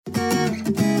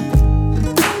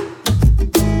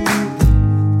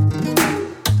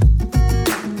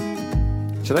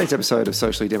Today's episode of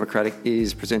Socially Democratic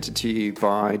is presented to you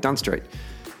by Dunn Street.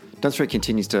 Dunn Street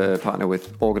continues to partner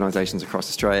with organisations across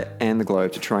Australia and the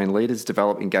globe to train leaders,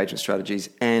 develop engagement strategies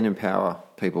and empower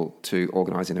people to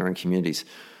organise in their own communities.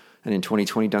 And in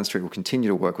 2020, Dunn Street will continue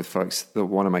to work with folks that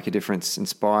want to make a difference,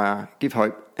 inspire, give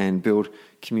hope and build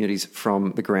communities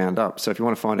from the ground up. So if you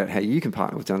want to find out how you can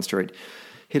partner with Dunn Street,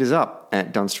 hit us up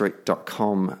at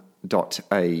dunstreet.com.au.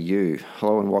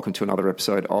 Hello and welcome to another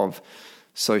episode of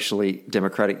Socially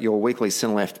Democratic, your weekly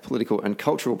centre-left political and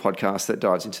cultural podcast that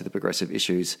dives into the progressive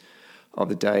issues of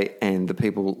the day and the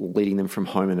people leading them from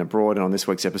home and abroad. And on this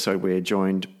week's episode, we're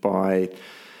joined by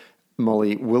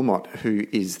Molly Wilmot, who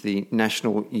is the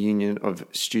National Union of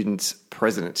Students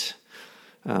President.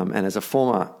 And as a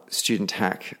former student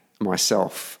hack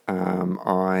myself,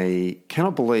 I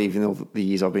cannot believe in all the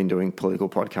years I've been doing political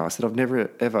podcasts that I've never,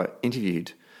 ever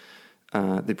interviewed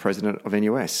the president of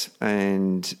NUS.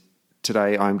 And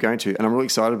today I'm going to, and I'm really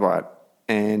excited by it.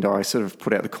 And I sort of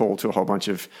put out the call to a whole bunch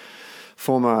of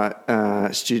former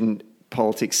student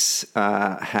politics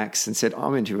hacks and said,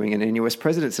 I'm interviewing an NUS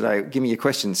president today. Give me your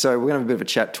questions. So we're going to have a bit of a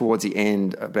chat towards the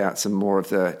end about some more of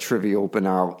the trivial,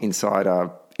 banal, inside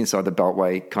the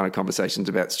beltway kind of conversations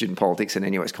about student politics and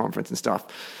NUS conference and stuff.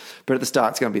 But at the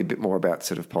start, it's going to be a bit more about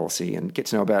sort of policy and get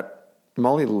to know about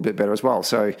Molly a little bit better as well.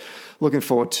 So looking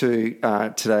forward to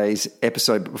today's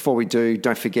episode. But before we do,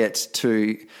 don't forget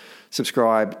to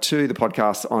subscribe to the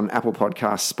podcast on Apple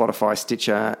Podcasts, Spotify,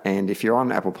 Stitcher. And if you're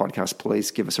on Apple Podcasts, please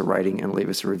give us a rating and leave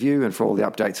us a review. And for all the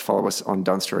updates, follow us on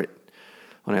Dunn Street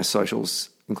on our socials,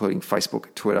 including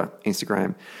Facebook, Twitter,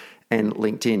 Instagram, and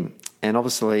LinkedIn. And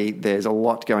obviously, there's a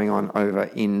lot going on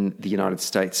over in the United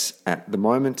States at the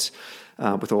moment.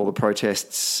 With all the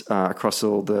protests across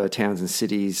all the towns and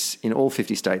cities in all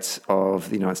 50 states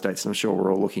of the United States. And I'm sure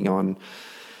we're all looking on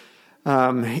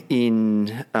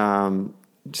in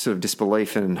sort of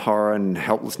disbelief and horror and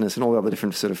helplessness and all the other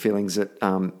different sort of feelings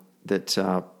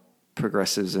that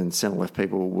progressives and centre-left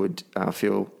people would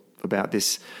feel about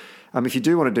this. If you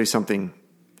do want to do something,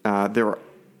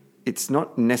 it's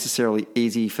not necessarily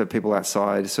easy for people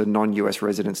outside, so non-US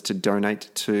residents, to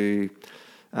donate to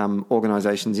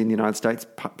organisations in the United States,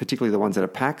 particularly the ones that are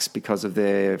PACs, because of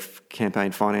their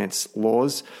campaign finance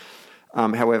laws.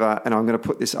 However, and I'm going to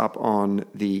put this up on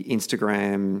the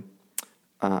Instagram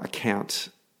account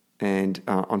and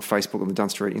on Facebook, on the Dunn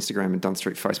Street Instagram and Dunn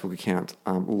Street Facebook account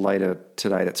later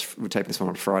today. We're taping this one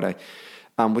on Friday,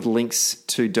 with links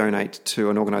to donate to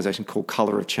an organisation called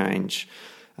Colour of Change.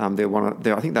 I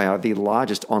think they are the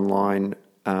largest online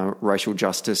racial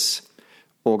justice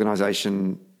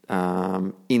organisation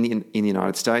in the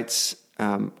United States.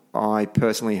 I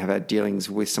personally have had dealings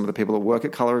with some of the people that work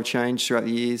at Colour of Change throughout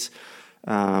the years.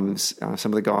 Some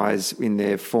of the guys in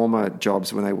their former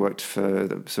jobs when they worked for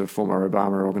the sort of former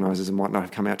Obama organisers and whatnot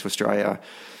have come out to Australia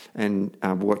and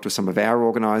worked with some of our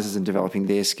organisers in developing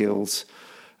their skills.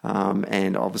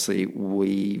 And obviously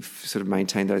we've sort of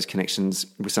maintained those connections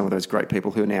with some of those great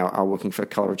people who now are working for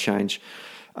Colour of Change.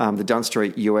 The Dunn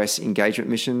Street US engagement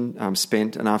mission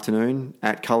spent an afternoon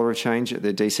at Colour of Change at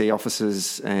the DC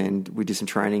offices, and we did some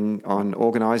training on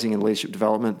organising and leadership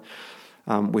development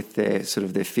with their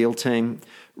field team.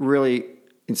 Really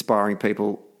inspiring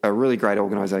people, a really great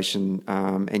organisation,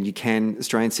 and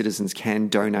Australian citizens can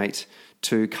donate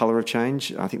to Colour of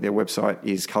Change. I think their website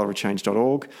is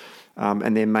colourofchange.org,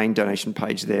 and their main donation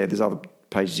page there's other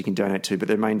pages you can donate to, but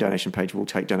their main donation page will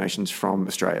take donations from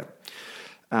Australia.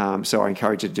 So I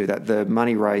encourage you to do that. The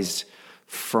money raised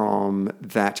from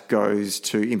that goes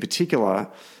to, in particular,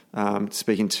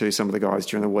 speaking to some of the guys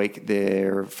during the week,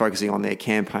 they're focusing on their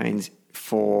campaigns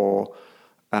for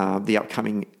the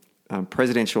upcoming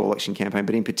presidential election campaign,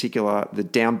 but in particular the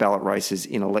down ballot races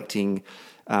in electing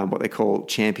what they call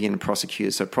champion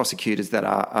prosecutors. So prosecutors that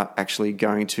are actually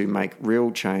going to make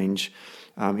real change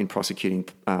in prosecuting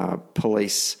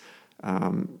police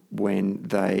when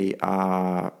they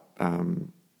are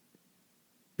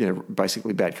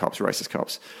basically bad cops, racist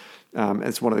cops.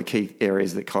 It's one of the key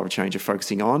areas that Colour of Change are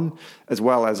focusing on, as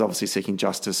well as obviously seeking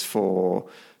justice for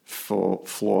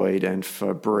Floyd and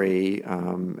for Bree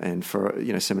and for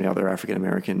so many other African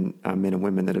American men and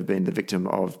women that have been the victim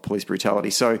of police brutality.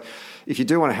 So if you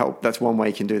do want to help, that's one way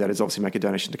you can do that, is obviously make a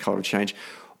donation to Colour of Change.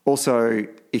 Also,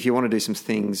 if you want to do some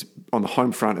things on the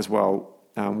home front as well,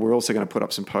 we're also going to put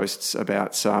up some posts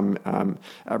about some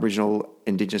Aboriginal,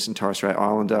 Indigenous and Torres Strait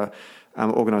Islander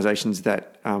organisations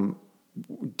that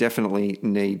definitely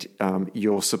need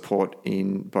your support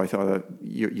in both either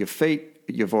your feet,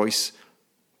 your voice,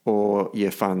 or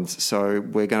your funds. So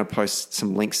we're going to post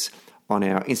some links on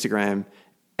our Instagram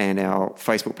and our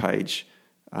Facebook page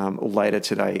later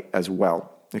today as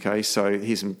well. Okay, so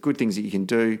here's some good things that you can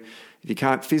do. If you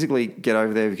can't physically get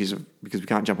over there because we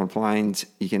can't jump on planes,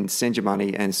 you can send your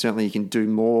money, and certainly you can do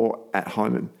more at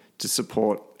home to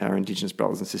support our Indigenous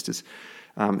brothers and sisters.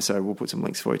 So we'll put some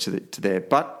links for you to there.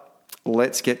 But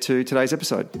let's get to today's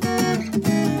episode.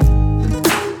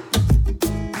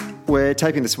 We're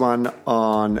taping this one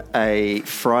on a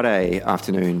Friday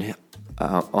afternoon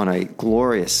on a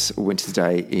glorious winter's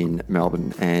day in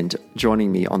Melbourne. And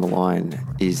joining me on the line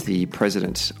is the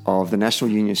president of the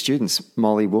National Union of Students,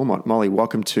 Molly Wilmot. Molly,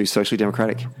 welcome to Socially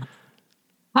Democratic.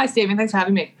 Hi, Stephen. Thanks for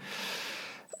having me.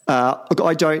 Look,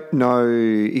 I don't know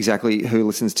exactly who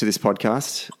listens to this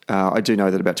podcast. I do know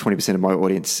that about 20% of my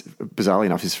audience, bizarrely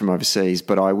enough, is from overseas,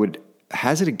 but I would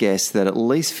hazard a guess that at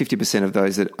least 50% of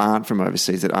those that aren't from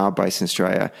overseas, that are based in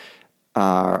Australia,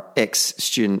 are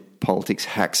ex-student politics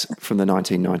hacks from the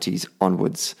 1990s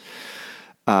onwards.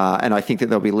 And I think that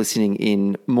they'll be listening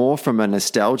in more from a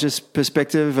nostalgia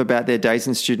perspective about their days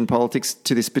in student politics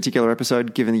to this particular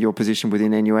episode, given your position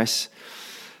within NUS.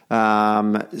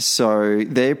 So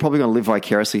they're probably going to live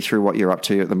vicariously through what you're up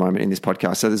to at the moment in this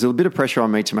podcast. So there's a bit of pressure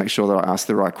on me to make sure that I ask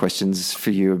the right questions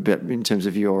for you a bit in terms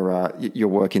of your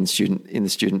work in the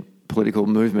student political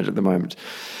movement at the moment.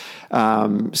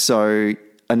 So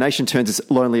a nation turns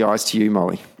its lonely eyes to you,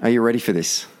 Molly. Are you ready for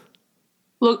this?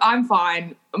 Look, I'm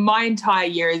fine. My entire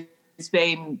year has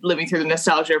been living through the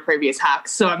nostalgia of previous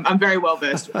hacks, so I'm very well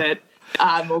versed with it.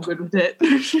 I'm all good with it.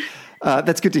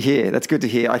 That's good to hear.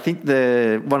 I think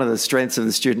one of the strengths of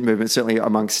the student movement, certainly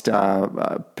amongst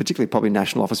particularly probably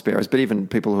national office bearers, but even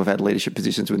people who have had leadership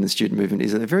positions within the student movement,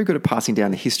 is that they're very good at passing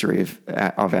down the history of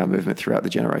our movement throughout the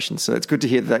generations. So it's good to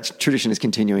hear that tradition is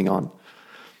continuing on.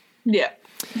 Yeah.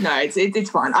 No, it's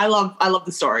fine. I love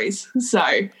the stories. So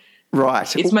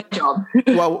right, it's my job.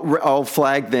 Well, I'll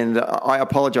flag then. I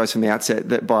apologise from the outset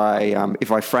that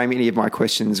if I frame any of my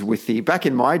questions with the back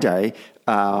in my day,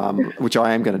 which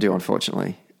I am going to do,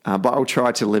 unfortunately, but I'll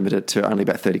try to limit it to only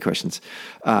about 30 questions.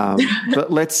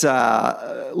 But let's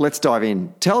dive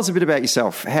in. Tell us a bit about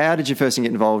yourself. How did you first get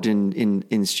involved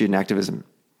in student activism?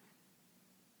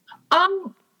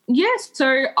 Yes,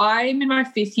 so I'm in my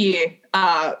fifth year,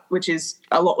 which is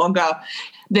a lot longer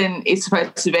than it's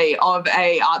supposed to be, of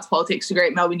a arts politics degree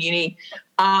at Melbourne Uni.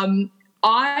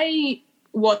 I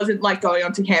wasn't like going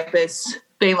onto campus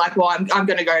being like, well, I'm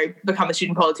going to go become a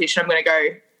student politician. I'm going to go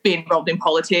be involved in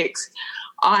politics.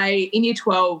 In year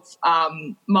 12,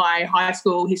 my high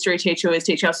school history teacher was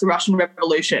teaching us the Russian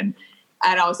Revolution.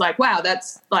 And I was like, wow,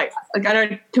 that's like I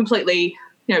don't completely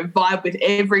vibe with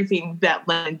everything that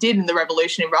Lenin did in the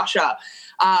revolution in Russia.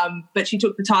 But she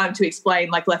took the time to explain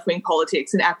like left-wing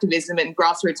politics and activism and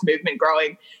grassroots movement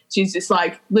growing. She's this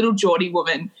like little Geordie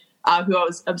woman who I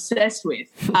was obsessed with.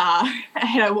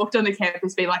 And I walked on the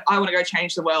campus being like, I want to go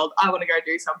change the world. I want to go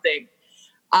do something.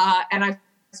 And I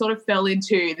sort of fell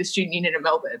into the student union of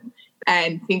Melbourne,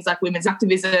 and things like women's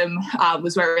activism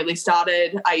was where it really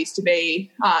started. I used to be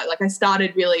I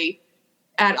started really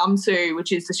at UMSU,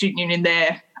 which is the student union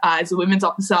there, as a women's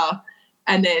officer,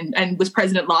 and was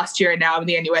president last year, and now I'm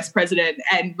the NUS president.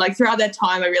 And like throughout that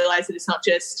time, I realised that it's not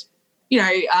just,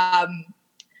 it's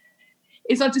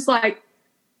not just like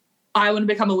I want to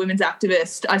become a women's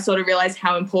activist. I sort of realised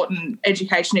how important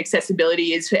education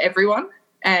accessibility is for everyone,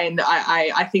 and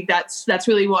I think that's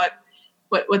really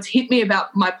what's hit me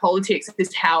about my politics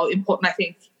is how important I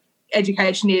think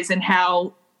education is, and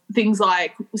how things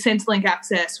like Centrelink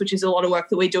access, which is a lot of work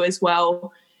that we do as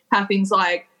well, how things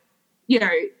like,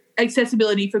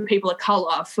 accessibility for people of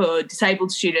colour, for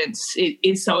disabled students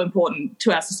is so important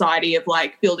to our society of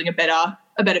like building a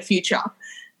better future.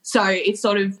 So it's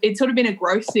sort of been a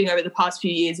growth thing over the past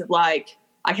few years of like,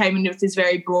 I came into this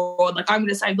very broad, like I'm going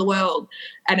to save the world.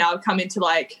 And now I've come into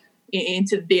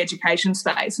the education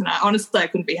space, and I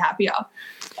couldn't be happier.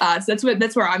 So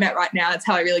that's where I'm at right now. That's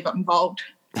how I really got involved.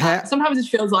 Sometimes it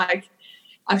feels like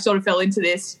I sort of fell into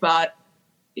this, but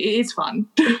it's fun.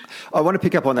 I want to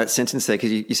pick up on that sentence there,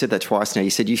 because you said that twice now. You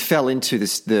said you fell into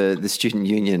the student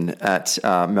union at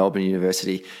Melbourne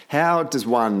University. How does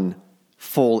one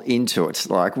fall into it?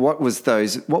 Like, what were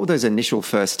those initial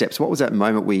first steps? What was that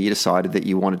moment where you decided that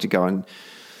you wanted to go and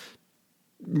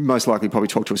most likely probably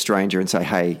talk to a stranger and say,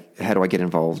 hey, how do I get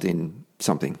involved in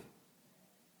something?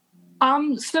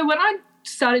 So when I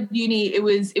started uni, it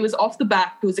was off the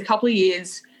back. It was a couple of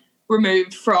years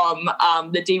removed from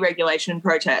the deregulation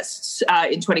protests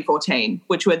in 2014,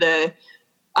 which were the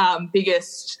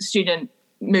biggest student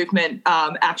movement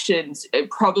actions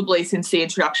probably since the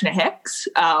introduction of HEX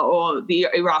or the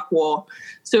Iraq War.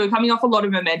 So we're coming off a lot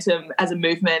of momentum as a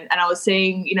movement, and I was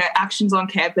seeing, actions on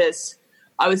campus.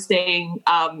 I was seeing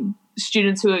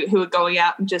students who are going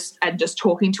out and just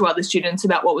talking to other students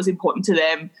about what was important to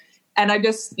them. And I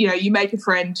just, you make a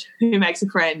friend who makes a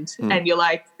friend, and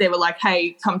they were like,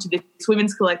 hey, come to this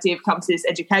women's collective, come to this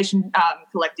education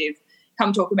collective,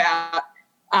 come talk about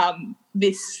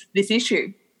this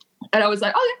issue. And I was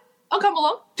like, oh, yeah, I'll come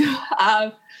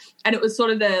along. And it was sort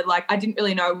of I didn't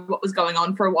really know what was going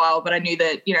on for a while, but I knew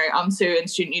that, UMSU and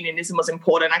student unionism was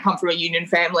important. I come from a union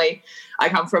family. I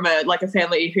come from a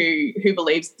family who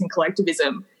believes in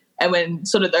collectivism. And when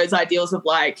sort of those ideals of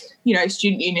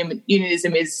student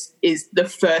unionism is the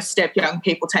first step young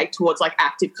people take towards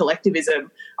active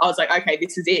collectivism, I was like, okay,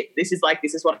 this is it. This is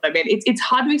what I meant. It's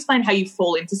hard to explain how you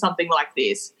fall into something like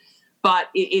this. But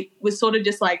it was sort of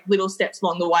just little steps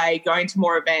along the way, going to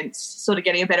more events, sort of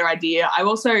getting a better idea. I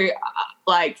also,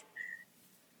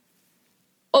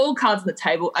 all cards on the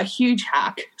table, a huge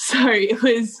hack. So it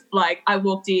was I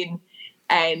walked in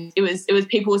and it was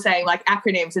people were saying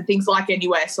acronyms and things like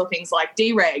NUS or things like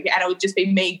DREG, and it would just be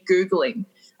me Googling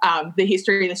the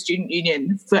history of the student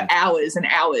union for hours and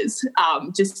hours,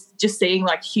 just seeing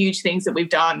huge things that we've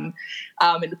done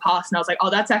in the past. And I was like, oh,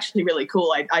 that's actually really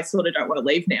cool. I sort of don't want to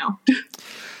leave now.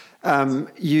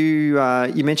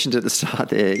 You mentioned at the start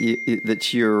there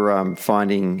that you're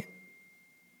finding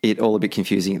it all a bit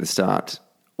confusing at the start.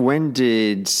 When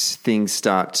did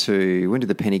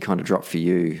the penny kind of drop for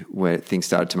you where things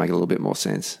started to make a little bit more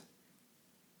sense?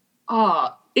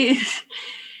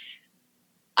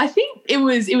 I think it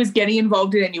was getting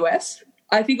involved in NUS.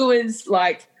 I think it was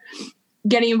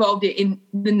getting involved in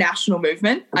the national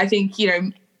movement. I think,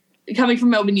 coming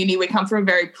from Melbourne Uni, we come from a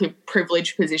very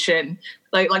privileged position.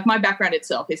 Like my background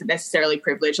itself isn't necessarily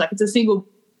privileged. It's a single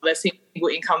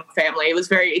income family.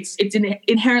 It's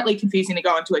inherently confusing to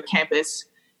go onto a campus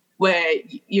where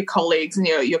your colleagues and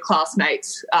your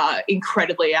classmates are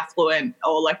incredibly affluent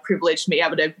or privileged to be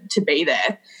able to be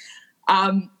there.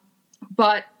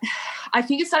 But I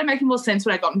think it started making more sense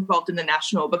when I got involved in the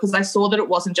national, because I saw that it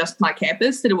wasn't just my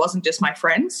campus, that it wasn't just my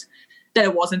friends, that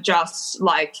it wasn't just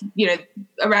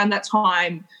around that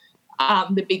time,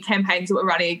 the big campaigns that were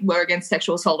running were against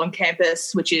sexual assault on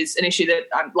campus, which is an issue that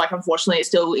unfortunately is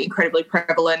still incredibly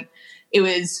prevalent. It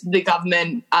was the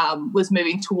government was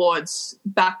moving towards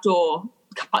backdoor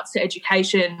cuts to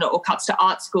education or cuts to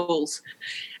art schools.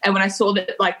 And when I saw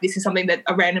that this is something that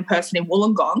a random person in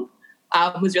Wollongong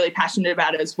was really passionate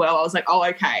about it as well, I was like, oh,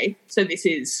 okay, so this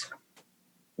is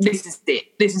it.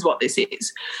 This is what this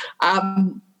is.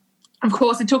 Of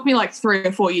course, it took me 3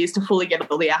 or 4 years to fully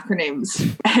get all the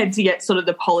acronyms and to get sort of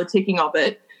the politicking of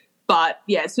it. But,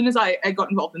 yeah, as soon as I got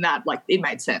involved in that, it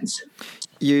made sense.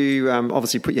 You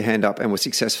obviously put your hand up and were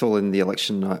successful in the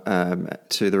election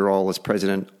to the role as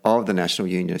president of the National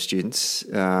Union of Students.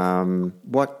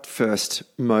 What first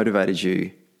motivated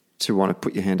you to want to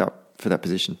put your hand up for that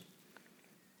position?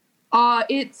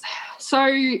 It's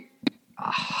so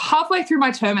halfway through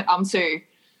my term at UMSU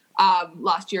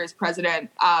last year as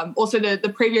president. Also,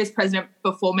 the previous president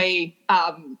before me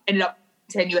ended up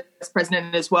tenured as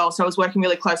president as well, so I was working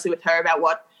really closely with her about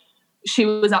what she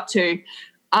was up to.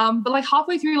 But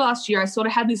halfway through last year, I sort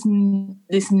of had this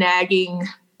nagging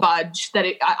budge that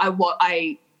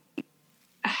I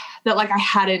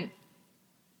hadn't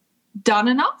done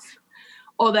enough.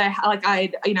 Or that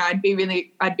I'd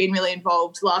been really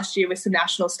involved last year with some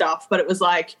national stuff, but it was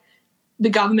the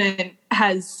government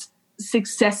has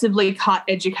successively cut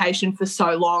education for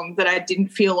so long that I didn't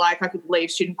feel like I could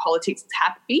leave student politics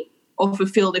happy or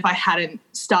fulfilled if I hadn't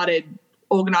started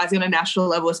organising on a national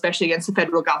level, especially against the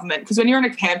federal government. Because when you're on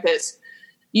a campus,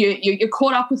 you're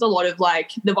caught up with a lot of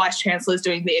the vice chancellor's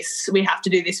doing this, we have to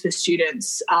do this for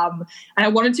students. And I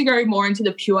wanted to go more into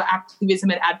the pure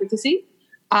activism and advocacy.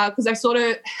 Because I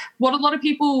what a lot of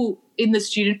people in the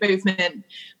student movement,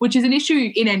 which is an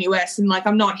issue in NUS, and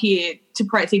I'm not here to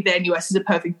think that NUS is a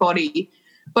perfect body,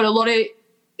 but a lot of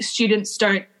students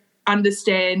don't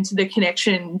understand the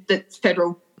connection that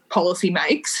federal policy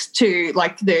makes to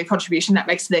the contribution that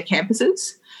makes to their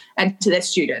campuses and to their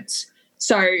students.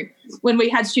 So when we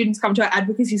had students come to our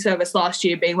advocacy service last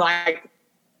year being I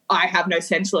have no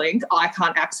Centrelink, I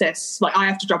can't access, I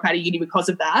have to drop out of uni because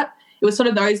of that. It was sort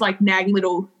of those nagging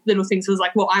little things. It was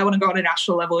well, I want to go on a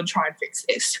national level and try and fix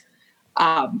this.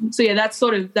 So yeah, that's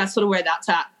sort of where that's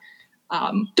at.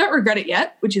 Don't regret it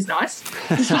yet, which is nice.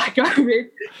 Just go with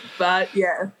it. But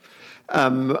yeah.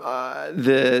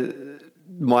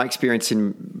 My experience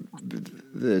in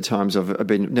the times I've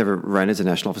never ran as a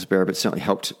national office bearer, but certainly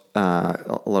helped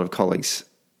a lot of colleagues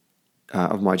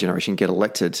of my generation get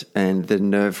elected, and the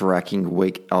nerve-wracking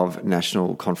week of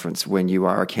national conference when you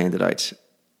are a candidate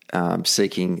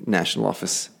seeking national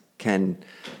office can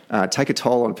take a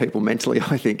toll on people mentally,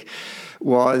 I think.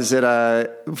 Was it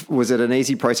an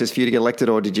easy process for you to get elected,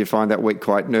 or did you find that week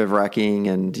quite nerve-wracking?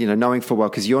 And, knowing full well,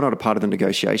 because you're not a part of the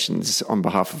negotiations on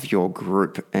behalf of your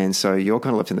group, and so you're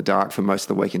kind of left in the dark for most of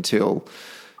the week until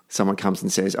someone comes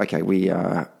and says, okay, we,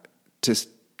 just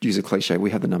use a cliche, we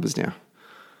have the numbers now.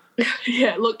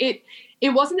 Yeah, look, it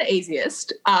wasn't the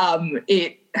easiest.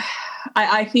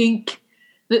 I think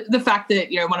the fact that,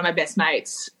 one of my best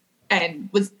mates and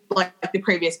was like the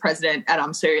previous president at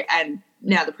UMSU and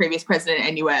now the previous president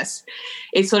at NUS,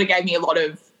 it sort of gave me a lot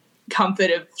of comfort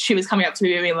of she was coming up to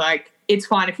me and being like, it's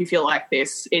fine if you feel like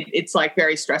this. It's like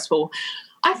very stressful.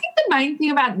 I think the main thing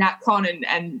about NatCon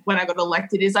and when I got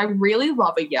elected is I really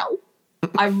love a yell.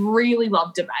 I really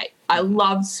love debate. I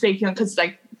love speaking on, because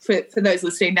like for those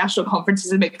listening, national conference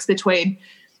is a mix between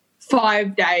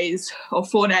 5 days or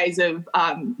 4 days of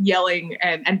yelling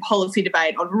and policy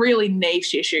debate on really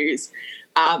niche issues.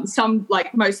 Some,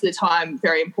 like most of the time,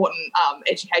 very important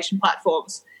education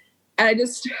platforms. And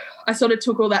I sort of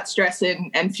took all that stress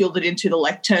and fueled it into the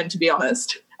lectern, to be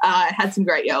honest. I had some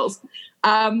great yells.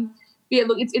 Yeah,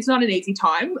 look, it's not an easy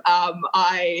time. I'm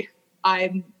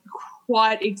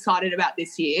quite excited about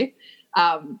this year.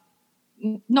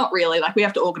 Not really. Like, we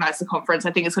have to organise the conference.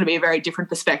 I think it's going to be a very different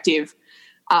perspective.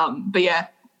 But yeah,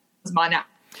 it's my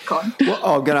NatCon. Well,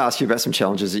 I'm going to ask you about some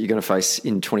challenges that you're going to face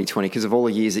in 2020 because of all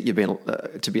the years that you've been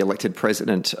to be elected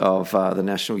president of the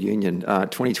National Union.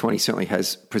 2020 certainly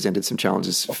has presented some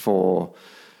challenges for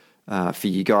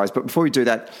you guys. But before we do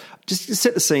that, just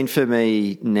set the scene for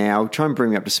me now. Try and bring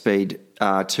me up to speed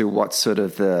to what's sort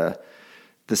of the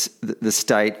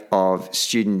state of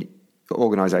student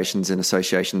organisations and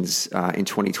associations in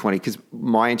 2020, because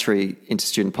my entry into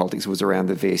student politics was around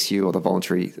the VSU, or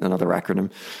another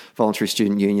acronym, Voluntary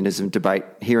Student Unionism debate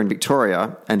here in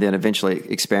Victoria, and then eventually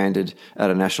expanded at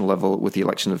a national level with the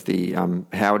election of the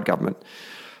Howard government.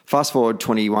 Fast forward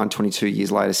 21, 22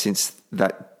 years later since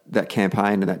that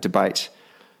campaign and that debate,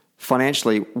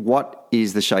 financially, what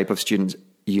is the shape of student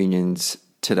unions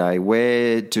today?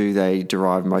 Where do they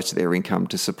derive most of their income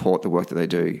to support the work that they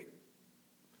do?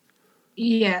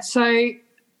 Yeah, so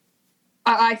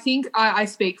I think I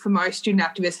speak for most student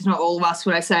activists, if not all of us,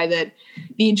 when I say that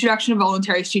the introduction of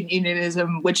voluntary student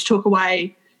unionism, which took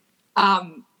away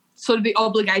sort of the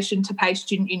obligation to pay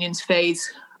student unions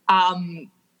fees,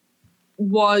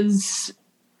 was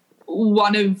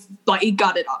one of, like, it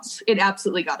gutted us. It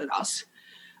absolutely gutted us.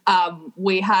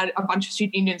 We had a bunch of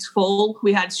student unions fall.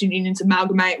 We had student unions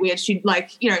amalgamate. We had you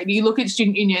look at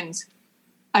student unions,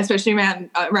 especially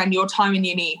around your time in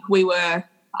uni, we were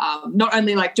not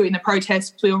only like doing the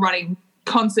protests, we were running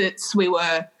concerts, we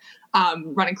were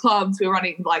running clubs, we were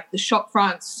running like the shop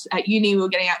fronts at uni, we were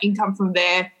getting our income from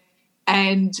there.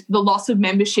 And the loss of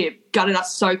membership gutted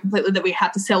us so completely that we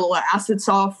had to sell all our assets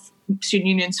off. Student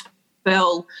unions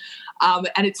fell,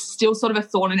 and it's still sort of a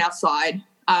thorn in our side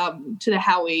to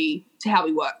how we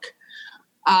work.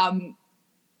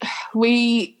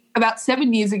 About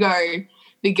 7 years ago,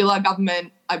 the Gillard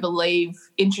government, I believe,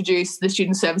 introduced the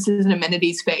Student Services and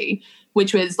Amenities fee,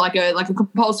 which was like a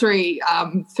compulsory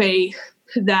fee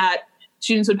that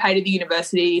students would pay to the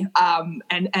university,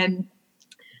 and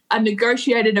a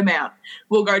negotiated amount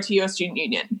will go to your student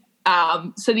union.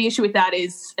 So the issue with that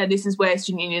is, and this is where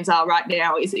student unions are right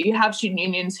now, is that you have student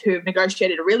unions who have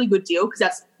negotiated a really good deal, because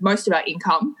that's most of our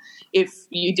income. If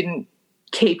you didn't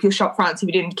keep your shop fronts, if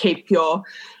you didn't keep your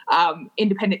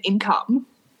independent income,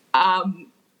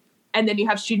 and then you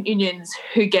have student unions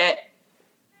who get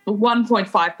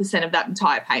 1.5% of that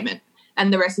entire payment,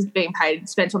 and the rest is being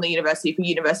spent on the university for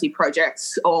university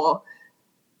projects, or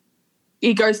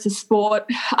it goes to sport.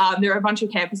 There are a bunch of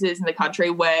campuses in the country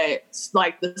where,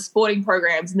 like, the sporting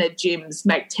programs and their gyms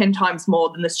make 10 times more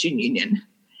than the student union.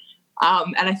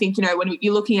 And I think, when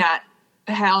you're looking at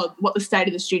what the state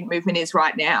of the student movement is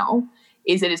right now,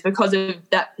 is it is because of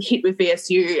that hit with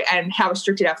VSU and how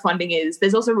restricted our funding is.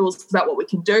 There's also rules about what we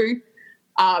can do.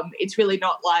 It's really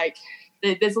not like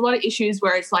there's a lot of issues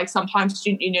where it's like sometimes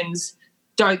student unions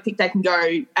don't think they can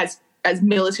go as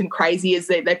militant crazy as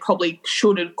they probably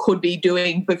should and could be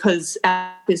doing, because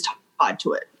is tied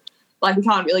to it. Like, we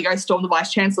can't really go storm the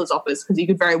Vice Chancellor's office, because you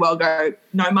could very well go,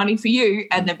 no money for you,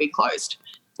 and then be closed,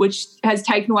 which has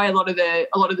taken away a lot of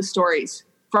the stories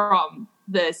from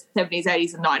the 70s,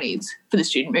 80s and 90s for the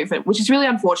student movement, which is really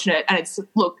unfortunate. And it's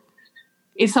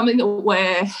something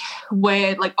that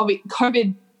we're like,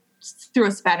 COVID threw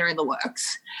a spanner in the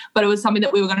works, but it was something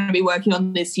that we were going to be working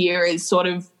on this year, is sort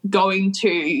of going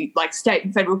to like state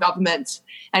and federal governments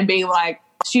and being like,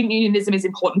 student unionism is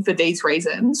important for these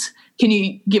reasons. can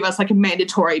you give us like a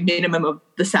mandatory minimum of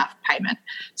the SAF payment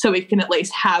so we can at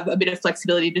least have a bit of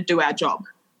flexibility to do our job?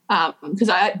 Because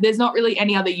there's not really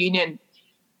any other union,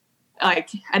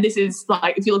 like, and this is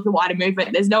like, if you look at the wider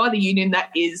movement, there's no other union that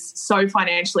is so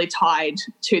financially tied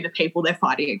to the people they're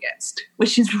fighting against,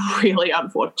 which is really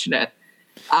unfortunate.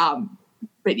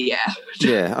 But yeah,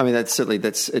 I mean,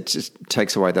 it just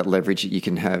takes away that leverage that you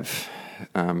can have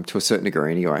to a certain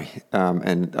degree anyway.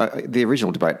 And the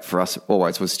original debate for us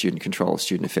always was student control,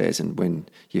 student affairs, and when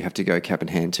you have to go cap in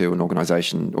hand to an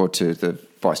organisation or to the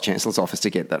Vice-Chancellor's office to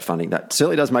get that funding, that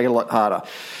certainly does make it a lot harder.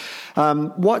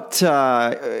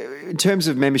 In terms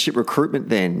of membership recruitment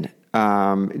then,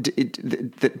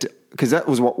 because that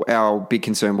was what our big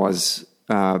concern was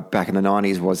back in the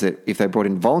 90s, was that if they brought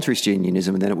in voluntary student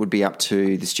unionism, then it would be up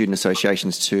to the student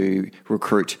associations to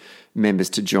recruit members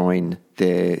to join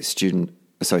their student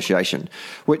association,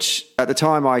 which at the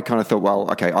time I kind of thought, well,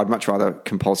 okay, I'd much rather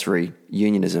compulsory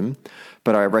unionism,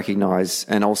 but I recognise,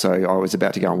 and also I was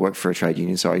about to go and work for a trade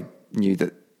union, so I knew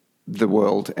that the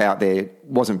world out there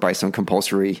wasn't based on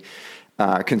compulsory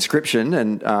conscription,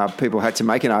 and people had to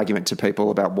make an argument to people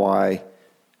about why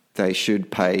they should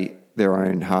pay their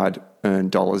own hard-earned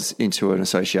dollars into an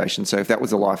association. So if that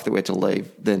was the life that we had to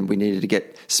leave, then we needed to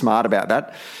get smart about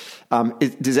that.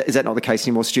 Is that not the case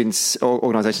anymore? Students or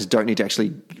organisations don't need to actually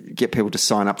get people to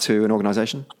sign up to an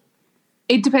organisation?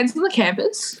 It depends on the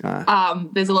campus.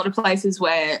 There's a lot of places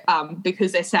where,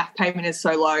 because their SAF payment is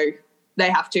so low, they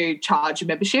have to charge a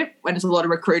membership when there's a lot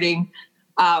of recruiting.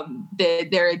 There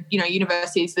are,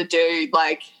 universities that do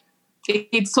like,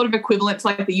 it's sort of equivalent to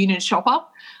like the union shopper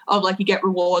of like you get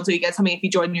rewards or you get something if you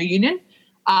join your union.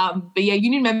 But yeah,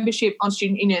 union membership on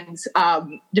student unions,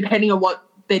 depending on what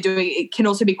they're doing, it can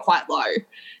also be quite low.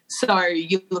 So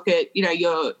you look at,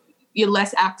 your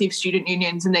less active student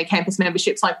unions and their campus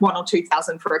memberships like 1,000 or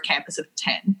 2,000 for a campus of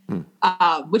 10,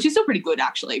 which is still pretty good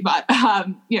actually. But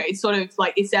it's sort of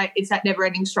like it's that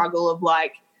never-ending struggle of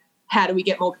like, how do we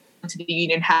get more people into the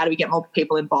union? How do we get more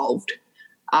people involved?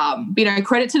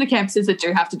 Credit to the campuses that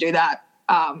do have to do that.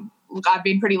 Look, I've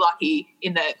been pretty lucky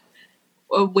in that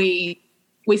we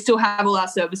still have all our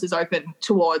services open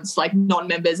towards like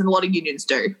non-members, and a lot of unions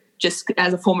do, just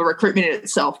as a form of recruitment in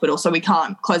itself, but also we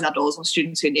can't close our doors on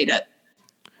students who need it.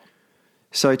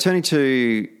 So turning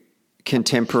to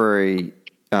contemporary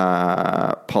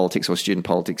politics or student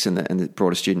politics and the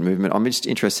broader student movement, I'm just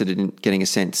interested in getting a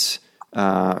sense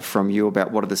from you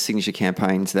about what are the signature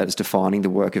campaigns that is defining the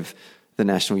work of the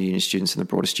National Union of Students and the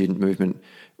broader student movement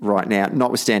right now,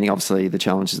 notwithstanding obviously the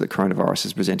challenges that coronavirus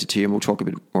has presented to you, and we'll talk a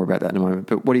bit more about that in a moment.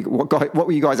 But what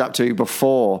were you guys up to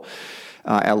before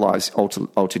our lives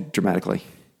altered dramatically?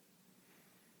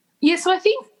 Yeah, so I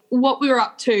think what we were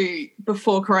up to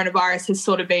before coronavirus has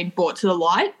sort of been brought to the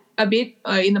light a bit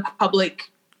in the public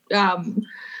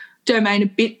domain a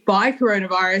bit by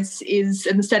coronavirus,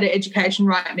 and the state of education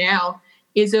right now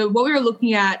is what we were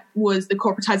looking at was the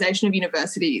corporatisation of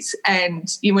universities. And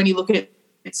when you look at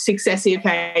successive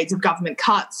decades of government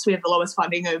cuts, we have the lowest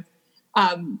funding of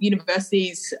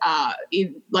universities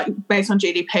based on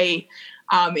GDP.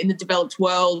 In the developed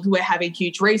world, we're having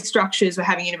huge restructures. We're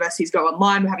having universities go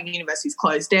online. We're having universities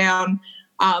close down.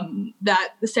 That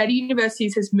the state of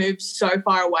universities has moved so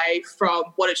far away from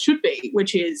what it should be,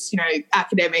 which is,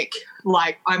 academic,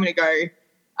 like I'm going to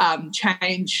go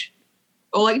change,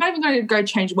 or like not even going to go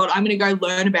change the world. I'm going to go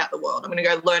learn about the world. I'm going to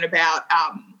go learn about,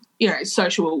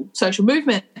 social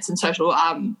movements and social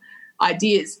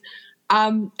ideas.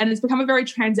 And it's become a very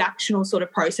transactional sort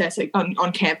of process on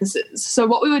campuses. So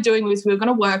what we were doing was we were going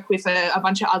to work with a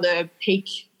bunch of other peak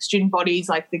student bodies,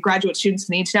 like the graduate students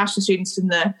and the international students and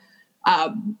the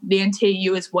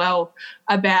NTU as well,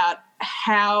 about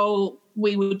how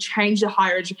we would change the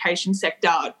higher education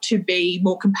sector to be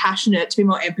more compassionate, to be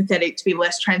more empathetic, to be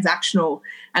less transactional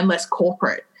and less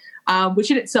corporate, which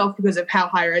in itself, because of how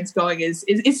higher ed's going, is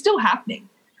still happening,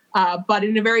 but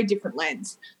in a very different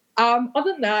lens.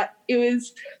 Other than that,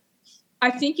 I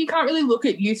think you can't really look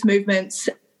at youth movements,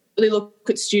 really look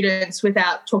at students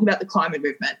without talking about the climate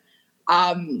movement.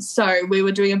 So we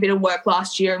were doing a bit of work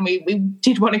last year, and we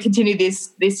did want to continue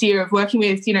this year of working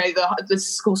with, the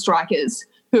school strikers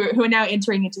who are now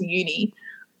entering into uni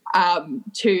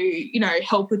to,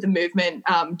 help with the movement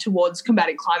towards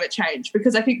combating climate change.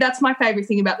 Because I think that's my favourite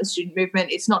thing about the student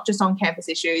movement. It's not just on campus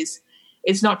issues.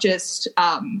 It's not just,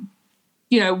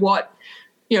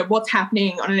 what's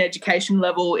happening on an education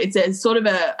level. It's a sort of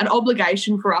an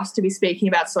obligation for us to be speaking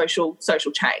about social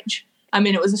change. I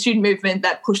mean, it was a student movement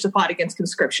that pushed the fight against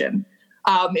conscription.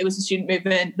 It was a student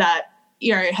movement that,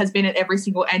 has been at every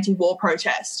single anti-war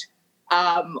protest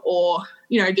or,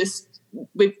 just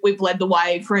we've led the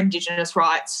way for Indigenous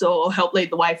rights or helped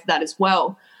lead the way for that as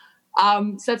well.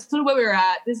 So that's sort of where we were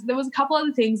at. There was a couple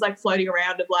other things like floating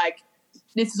around of like,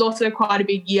 this is also quite a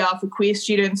big year for queer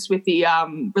students with the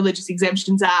Religious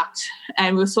Exemptions Act,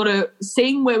 and we were sort of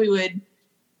seeing where we would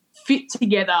fit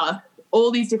together all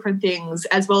these different things,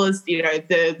 as well as, you know,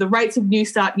 the rates of New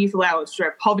Start youth allowance,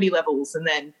 poverty levels, and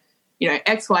then, you know,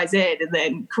 XYZ, and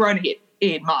then Corona hit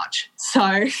in March.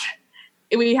 So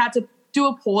we had to do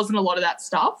a pause on a lot of that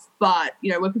stuff, but,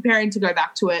 you know, we're preparing to go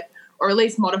back to it, or at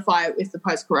least modify it with the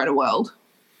post-Corona world.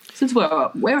 Since we're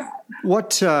at.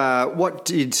 What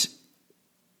did...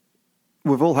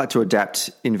 We've all had to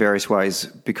adapt in various ways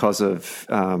because of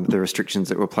the restrictions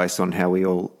that were placed on how we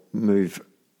all move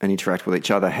and interact with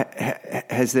each other.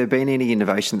 Has there been any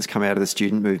innovation that's come out of the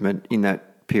student movement in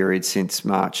that period since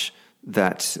March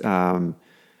that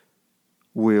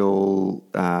will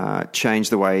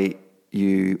change the way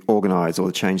you organise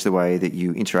or change the way that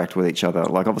you interact with each other?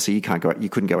 Like, obviously you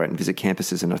couldn't go out and visit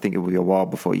campuses, and I think it will be a while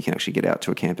before you can actually get out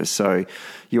to a campus. So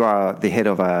you are the head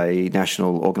of a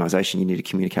national organisation. You need to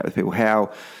communicate with people. How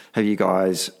have you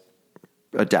guys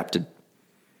adapted?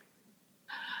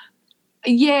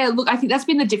 Yeah, look, I think that's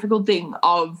been the difficult thing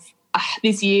of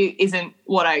this year isn't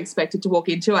what I expected to walk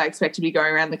into. I expected to be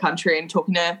going around the country and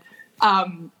talking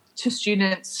to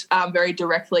students very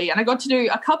directly, and I got to do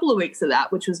a couple of weeks of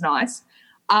that, which was nice.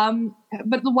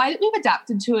 But the way that we've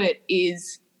adapted to it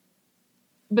is,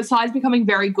 besides becoming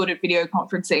very good at video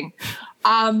conferencing,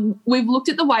 we've looked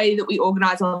at the way that we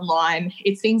organise online.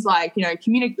 It's things like, you know,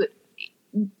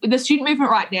 the student movement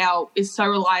right now is so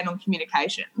reliant on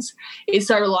communications. It's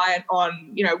so reliant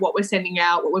on, you know, what we're sending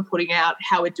out, what we're putting out,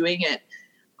 how we're doing it,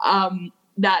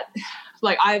 that,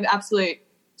 like, I have absolute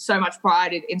so much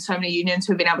pride in so many unions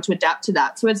who have been able to adapt to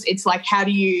that. So it's like, how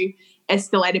do you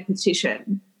escalate a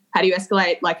petition? How do you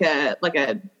escalate like a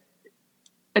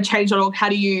change.org? How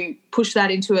do you push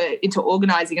that into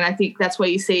organising? And I think that's where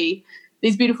you see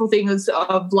these beautiful things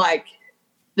of like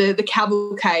the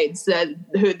cavalcades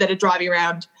that are driving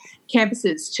around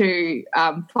campuses to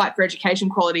fight for education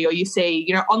quality, or you see,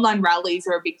 you know, online rallies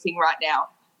are a big thing right now,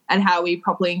 and how we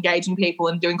properly engaging people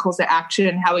and doing calls to action,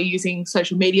 and how we're using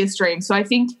social media streams. So I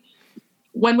think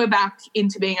when we're back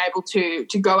into being able to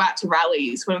go out to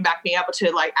rallies, when we're back being able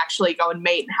to like actually go and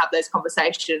meet and have those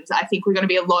conversations, I think we're going to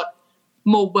be a lot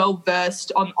more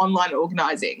well-versed on online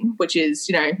organising, which is,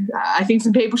 you know, I think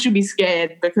some people should be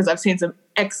scared because I've seen some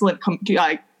excellent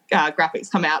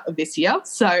graphics come out of this year.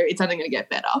 So it's only going to get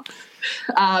better.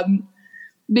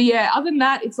 But yeah, other than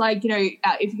that, it's like, you know,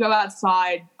 if you go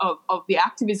outside of the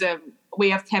activism,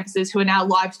 we have campuses who are now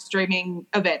live streaming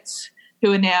events,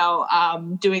 who are now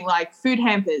doing like food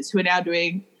hampers, who are now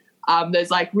doing those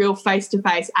like real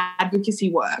face-to-face advocacy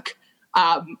work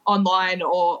online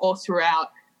or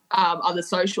throughout other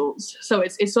socials. So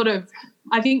it's sort of,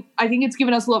 I think it's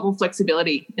given us a lot more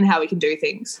flexibility in how we can do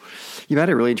things. You made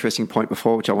a really interesting point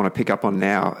before, which I want to pick up on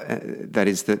now. That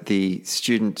is that the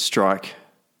student strike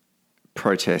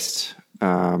protests,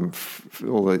 all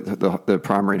the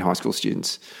primary and high school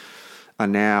students are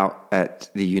now at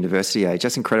the university age.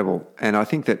 That's incredible. And I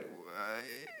think that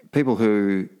people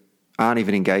who aren't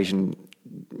even engaged in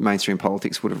mainstream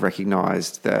politics would have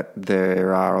recognised that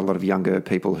there are a lot of younger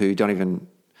people who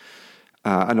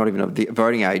are not even of the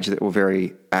voting age that were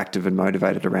very active and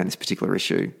motivated around this particular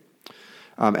issue.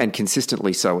 And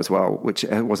consistently so as well, which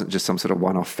wasn't just some sort of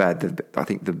one-off fad. I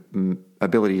think the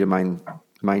ability to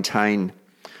maintain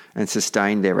and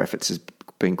sustain their efforts has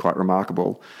been quite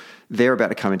remarkable. They're about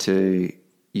to come into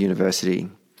university.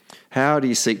 How do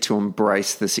you seek to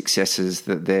embrace the successes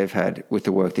that they've had with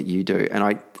the work that you do? And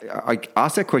I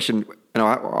asked that question, and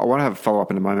I want to have a follow-up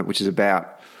in a moment, which is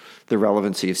about the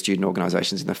relevancy of student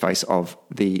organisations in the face of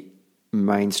the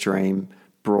mainstream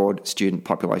broad student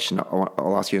population.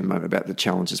 I'll ask you in a moment about the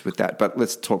challenges with that. But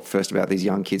let's talk first about these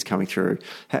young kids coming through.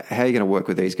 How are you going to work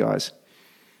with these guys?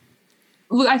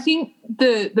 Look, I think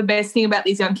the best thing about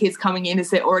these young kids coming in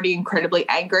is they're already incredibly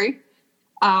angry.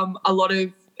 A lot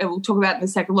of, and we'll talk about in a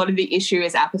second, a lot of the issue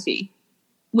is apathy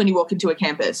when you walk into a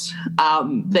campus.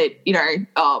 That, you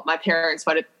know, my parents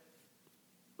voted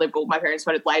Liberal, my parents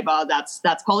voted Labor, that's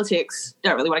politics,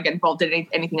 don't really want to get involved in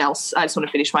anything else, I just want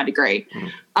to finish my degree.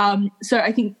 So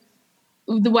I think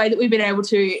the way that we've been able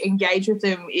to engage with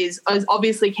them is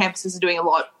obviously campuses are doing a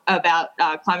lot about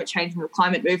climate change and the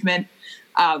climate movement.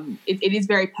 It is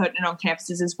very pertinent on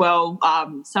campuses as well.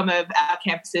 Some of our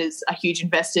campuses are huge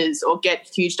investors or get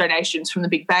huge donations from the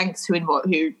big banks who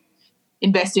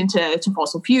invest into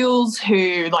fossil fuels,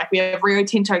 who, like, we have Rio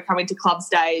Tinto coming to clubs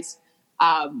days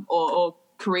or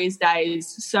careers days.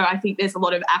 So I think there's a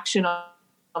lot of action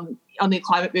on the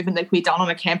climate movement that can be done on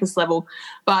a campus level.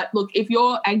 But look, if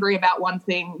you're angry about one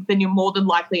thing, then you're more than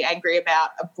likely angry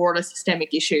about a broader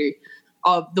systemic issue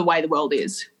of the way the world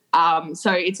is.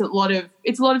 So it's a lot of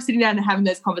sitting down and having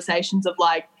those conversations of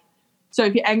like, so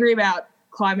if you're angry about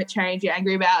climate change, you're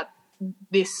angry about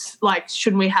this, like,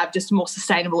 shouldn't we have just a more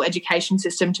sustainable education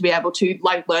system to be able to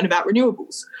like learn about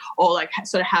renewables or like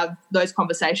sort of have those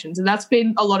conversations? And that's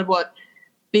been a lot of what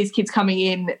these kids coming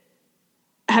in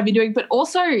have been doing. But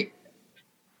also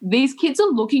these kids are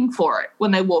looking for it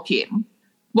when they walk in.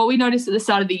 What we noticed at the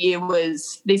start of the year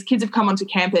was these kids have come onto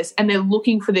campus and they're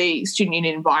looking for the Student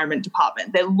Union Environment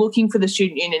Department. They're looking for the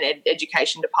Student Union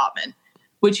Education Department,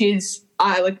 which is,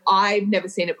 I've never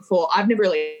seen it before. I've never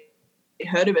really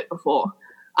heard of it before,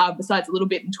 besides a little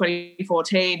bit in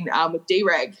 2014 with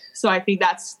DREG. So I think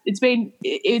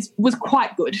it was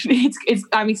quite good.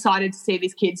 I'm excited to see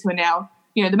these kids who are now,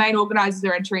 you know, the main organisers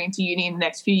are entering into uni in the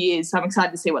next few years. So I'm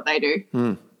excited to see what they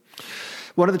do.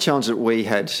 One of the challenges that we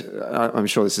had, I'm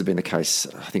sure this has been the case,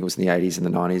 I think it was in the 80s and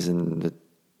the 90s and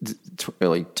the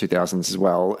early 2000s as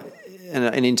well,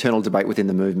 an internal debate within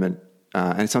the movement,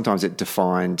 and sometimes it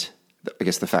defined, I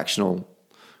guess, the factional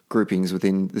groupings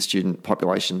within the student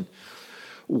population,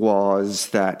 was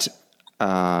that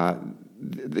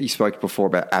you spoke before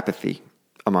about apathy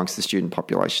amongst the student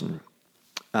population.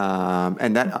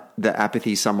 And that the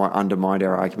apathy somewhat undermined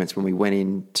our arguments when we went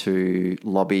in to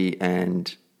lobby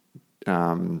and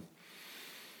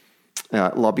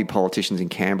lobby politicians in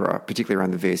Canberra, particularly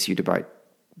around the VSU debate,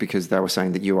 because they were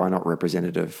saying that you are not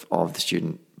representative of the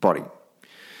student body.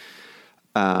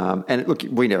 And look,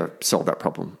 we never solved that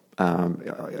problem.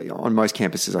 On most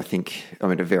campuses, I think, I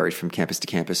mean, it varied from campus to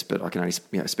campus, but I can only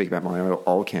speak about my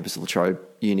old campus, La Trobe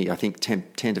Uni. I think 10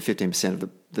 to 15% of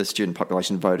the student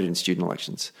population voted in student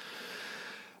elections.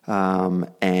 And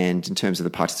in terms of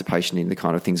the participation in the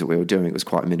kind of things that we were doing, it was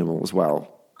quite minimal as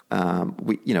well.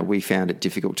 We found it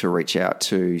difficult to reach out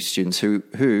to students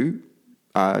who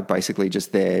are basically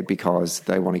just there because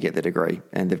they want to get their degree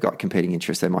and they've got competing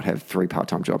interests. They might have 3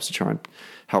 part-time jobs to try and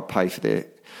help pay for their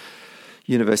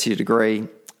university degree,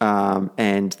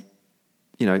 and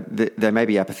they may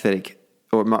be apathetic,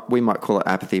 or we might call it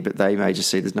apathy, but they may just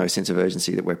see there's no sense of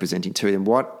urgency that we're presenting to them.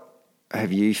 What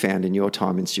have you found in your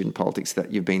time in student politics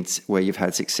that where you've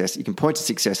had success? You can point to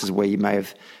successes where you may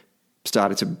have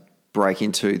started to break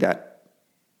into that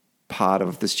part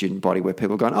of the student body where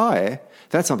people are going, oh yeah,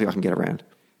 that's something I can get around.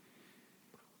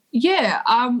 Yeah,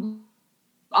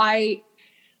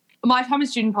 my time in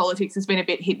student politics has been a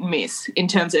bit hit and miss in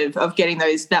terms of getting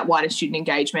that wider student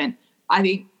engagement. I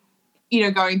think,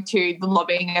 going to the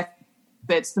lobbying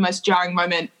efforts, the most jarring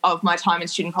moment of my time in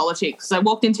student politics. So I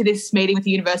walked into this meeting with the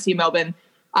University of Melbourne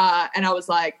and I was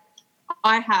like,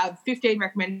 I have 15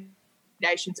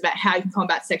 recommendations about how you can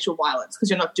combat sexual violence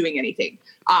because you're not doing anything.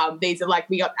 These are like,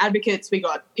 we got advocates, we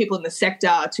got people in the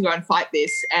sector to go and fight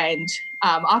this. And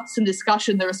after some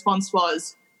discussion, the response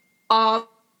was, but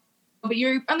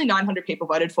only 900 people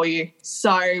voted for you,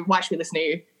 so why should we listen to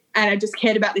you? And I just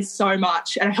cared about this so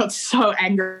much, and I got so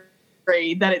angry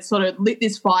that it sort of lit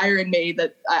this fire in me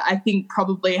that I think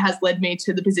probably has led me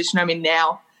to the position I'm in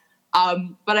now.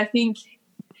 But I think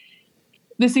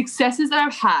the successes that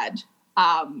I've had,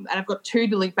 and I've got 2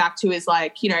 to link back to, is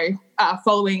like,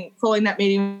 following that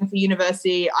meeting with the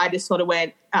university, I just sort of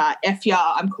went, F yeah,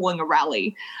 I'm calling a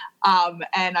rally.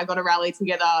 And I got a rally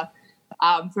together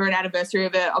for an anniversary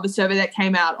of a survey that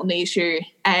came out on the issue,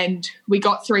 and we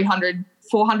got 400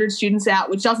 students out,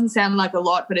 which doesn't sound like a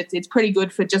lot, but it's pretty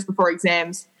good for just before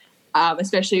exams,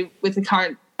 especially with the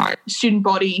current student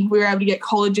body. We were able to get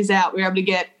colleges out. We were able to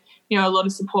get, a lot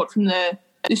of support from the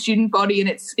student body, and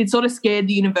it sort of scared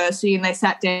the university, and they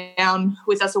sat down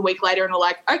with us a week later and were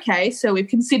like, okay, so we've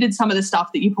considered some of the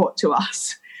stuff that you brought to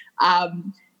us.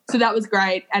 So that was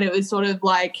great, and it was sort of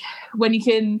like when you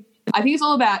can – I think it's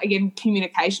all about, again,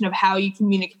 communication, of how are you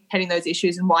communicating those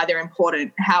issues and why they're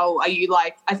important. How are you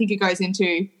I think it goes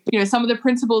into, some of the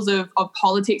principles of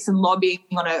politics and lobbying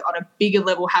on a bigger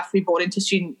level have to be brought into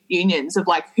student unions, of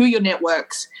like who are your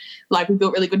networks. Like, we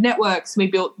built really good networks. We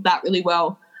built that really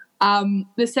well.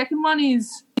 The second one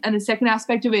is, and the second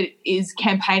aspect of it is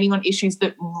campaigning on issues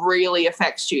that really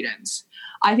affect students.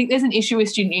 I think there's an issue with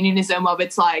student unionism of,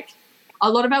 it's like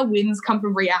a lot of our wins come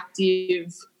from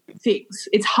reactive things.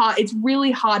 It's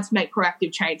really hard to make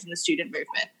proactive change in the student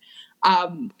movement.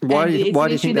 Why do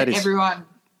you think that is?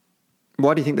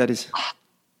 Why do you think that is?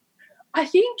 I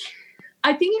think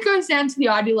it goes down to the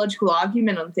ideological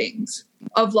argument on things,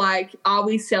 of like, are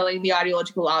we selling the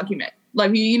ideological argument?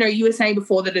 Like, you were saying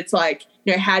before that it's like,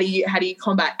 how do you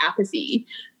combat apathy?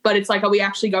 But it's like, are we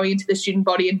actually going into the student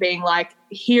body and being like,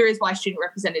 here is why student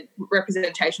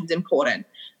representation is important?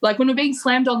 Like, when we're being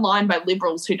slammed online by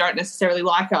liberals who don't necessarily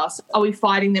like us, are we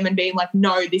fighting them and being like,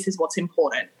 no, this is what's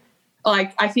important?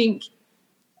 Like, I think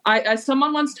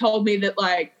someone once told me that,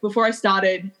 like, before I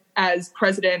started as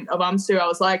president of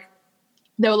UMSU,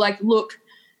 they were like, look,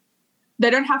 they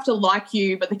don't have to like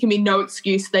you, but there can be no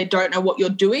excuse they don't know what you're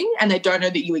doing and they don't know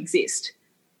that you exist.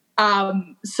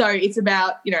 So it's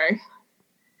about,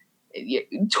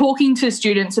 talking to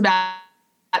students about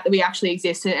that we actually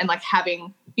exist and like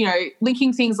having,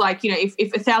 linking things like, if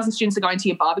 1,000 students are going to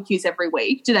your barbecues every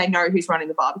week, do they know who's running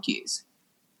the barbecues?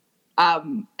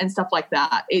 And stuff like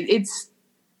that.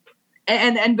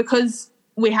 And because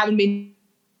we haven't been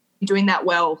doing that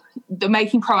well, the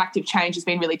making proactive change has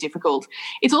been really difficult.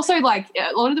 It's also like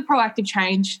a lot of the proactive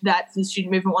change that the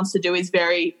student movement wants to do is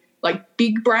very like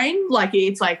big brain. Like,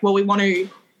 it's like, well, we want to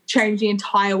change the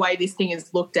entire way this thing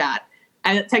is looked at.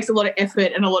 And it takes a lot of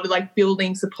effort and a lot of like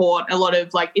building support, a lot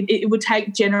of like, it would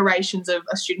take generations of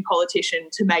a student politician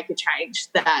to make a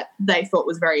change that they thought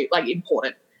was very like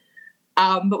important.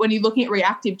 But when you're looking at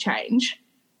reactive change,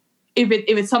 if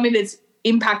it's something that's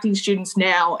impacting students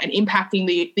now and impacting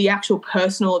the actual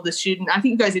personal of the student, I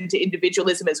think it goes into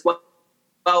individualism as well.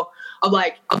 Of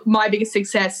like, my biggest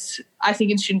success, I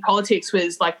think, in student politics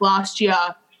was like last year,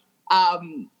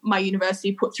 my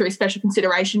university put through special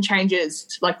consideration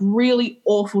changes, like really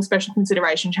awful special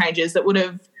consideration changes that would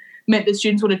have meant that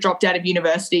students would have dropped out of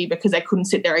university because they couldn't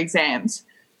sit their exams.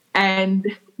 And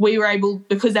we were able,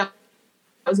 because that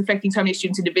was affecting so many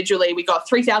students individually, we got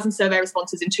 3,000 survey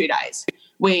responses in 2 days.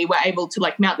 We were able to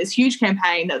like mount this huge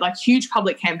campaign, like huge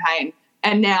public campaign,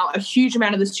 and now a huge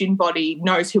amount of the student body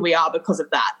knows who we are because of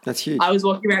that. That's huge. I was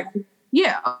walking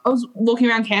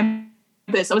around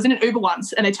campus. I was in an Uber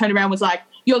once and they turned around and was like,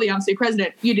 you're the UMSU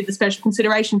president, you did the special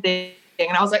consideration thing.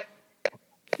 And I was like,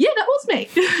 yeah, that was me.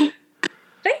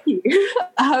 Thank you.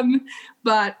 I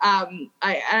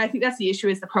think that's the issue,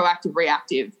 is the proactive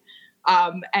reactive.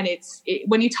 And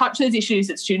when you touch those issues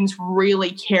that students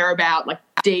really care about, like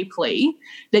deeply,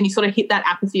 then you sort of hit that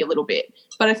apathy a little bit.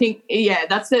 But I think,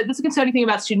 that's the concerning thing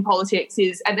about student politics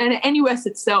is, and NUS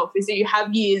itself, is that you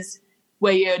have years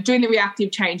where you're doing the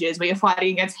reactive changes, where you're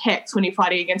fighting against HECS, when you're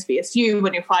fighting against BSU,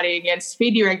 when you're fighting against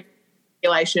feed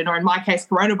deregulation, or in my case,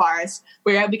 coronavirus,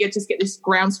 where you're able to get this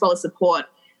groundswell of support,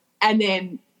 and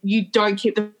then you don't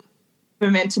keep the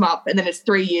momentum up, and then it's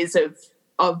 3 years of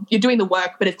you're doing the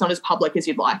work, but it's not as public as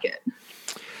you'd like it.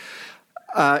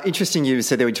 Interesting you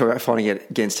said that we talk about fighting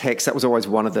against HECS. That was always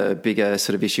one of the bigger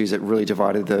sort of issues that really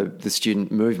divided the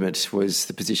student movement, was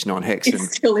the position on HECS. It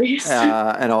still is.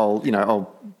 And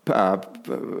I'll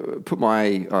put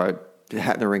my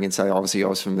hat in the ring and say, obviously, I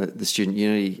was from the Student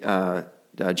Unity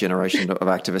generation of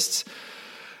activists.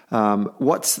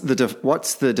 What's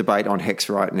the debate on HECS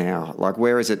right now? Like,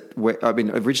 where is it?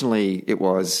 Originally it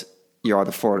was, you're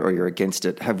either for it or you're against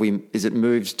it. Is it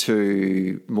moved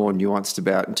to more nuanced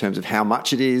about in terms of how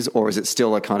much it is, or is it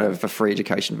still a kind of a free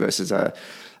education versus a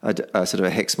sort of a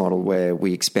HECS model where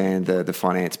we expand the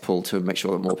finance pool to make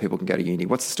sure that more people can go to uni?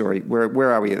 What's the story?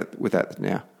 Where are we with that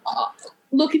now?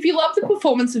 Look, if you love the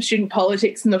performance of student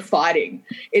politics and the fighting,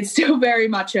 it's still very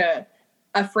much a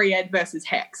free ed versus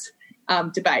HECS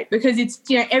debate, because it's,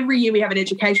 every year we have an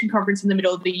education conference in the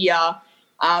middle of the year.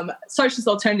 Socialist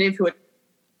Alternative, who are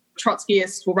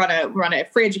Trotskyists, will run a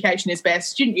free education is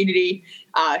best. Student Unity,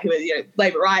 who are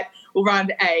Labour right, will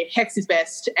run a HECS is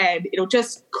best, and it'll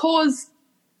just cause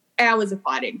hours of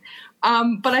fighting.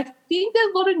 But I think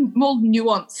that a lot of more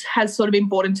nuance has sort of been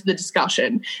brought into the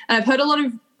discussion, and I've heard a lot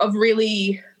of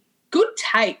really good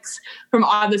takes from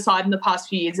either side in the past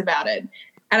few years about it.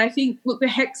 And I think, look, the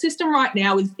HECS system right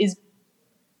now is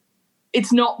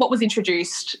it's not what was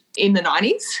introduced in the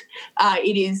 90s.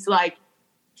 It is like,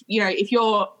 if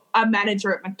you're a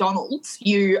manager at McDonald's,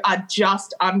 you are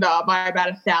just under by about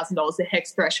 $1,000 the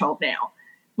HECS threshold now.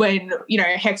 When,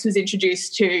 HECS was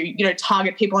introduced to,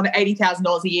 target people under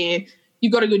 $80,000 a year,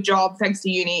 you've got a good job, thanks to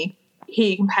uni,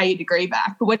 here you can pay your degree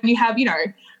back. But when you have,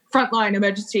 frontline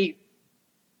emergency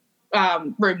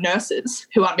room nurses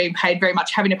who aren't being paid very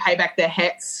much, having to pay back their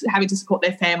HECS, having to support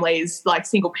their families, like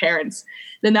single parents,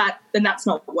 then that's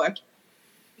not working.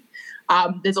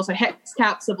 There's also HECS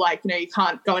caps of you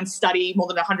can't go and study more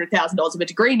than $100,000 of a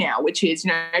degree now, which is,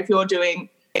 if you're doing,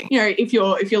 if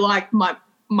you're like my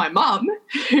mum,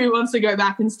 who wants to go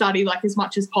back and study like as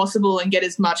much as possible and get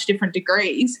as much different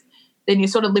degrees, then you're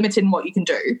sort of limited in what you can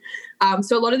do.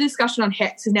 So a lot of the discussion on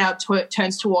HECS is now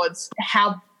turns towards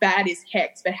how bad is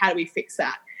HECS, but how do we fix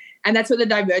that? And that's where the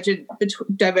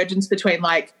divergence between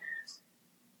like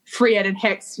free ed and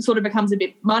HECS sort of becomes a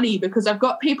bit muddy, because I've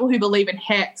got people who believe in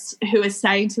HECS who are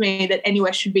saying to me that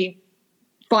NUS should be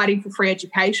fighting for free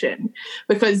education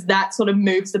because that sort of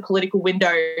moves the political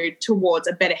window towards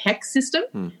a better HECS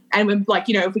system. And when, like,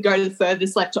 you know, if we go to the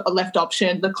furthest left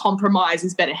option, the compromise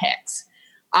is better HECS.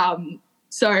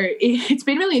 So it's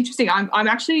been really interesting. I'm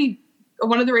actually,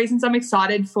 one of the reasons I'm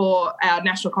excited for our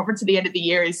national conference at the end of the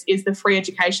year is the free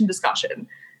education discussion,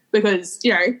 because,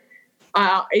 you know,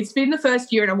 it's been the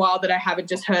first year in a while that I haven't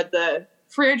just heard the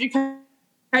free education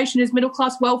is middle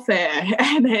class welfare,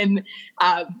 and then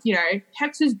you know,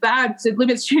 HECS is bad because it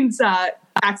limits students'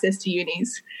 access to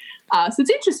unis. So it's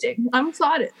interesting. I'm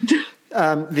excited.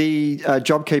 The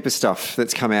JobKeeper stuff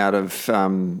that's come out of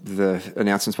the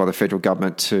announcements by the federal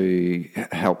government to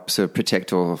help sort of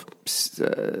protect or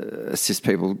assist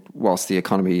people whilst the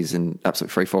economy is in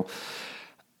absolute freefall.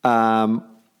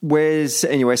 Where's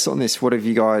NUS on this? What have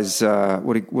you guys?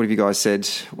 What have you guys said?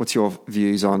 What's your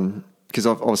views on? Because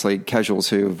obviously casuals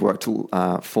who have worked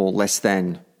for less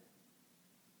than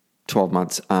 12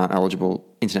 months aren't eligible.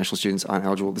 International students aren't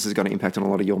eligible. This is going to impact on a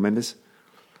lot of your members.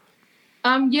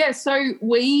 Yeah, so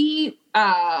we,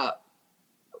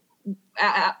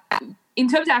 in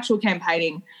terms of actual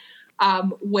campaigning,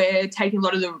 we're taking a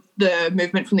lot of the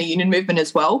movement from the union movement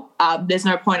as well. There's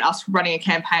no point us running a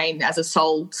campaign as a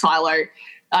sole silo.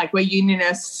 Like, we're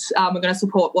unionists. We're going to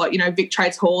support what, you know, Vic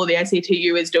Trades Hall or the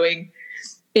ACTU is doing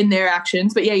in their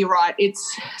actions. But yeah, you're right.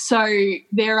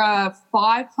 There are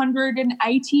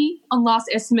 580 on last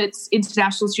estimates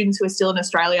international students who are still in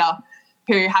Australia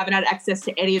who haven't had access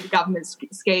to any of the government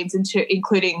schemes,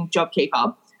 including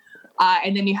JobKeeper.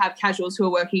 And then you have casuals who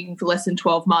are working for less than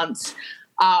 12 months.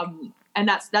 And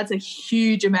that's a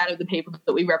huge amount of the people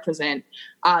that we represent.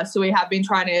 So we have been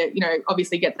trying to, you know,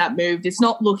 obviously get that moved. It's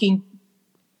not looking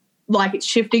like it's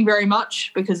shifting very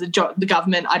much because the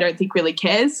government, I don't think, really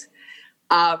cares.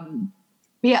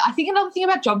 Yeah, I think another thing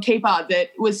about JobKeeper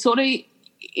that was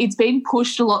it's been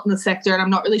pushed a lot in the sector, and I'm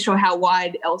not really sure how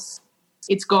wide else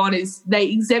it's gone, is they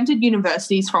exempted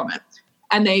universities from it,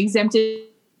 and they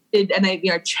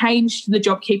changed the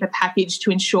JobKeeper package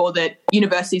to ensure that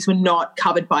universities were not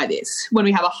covered by this when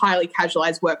we have a highly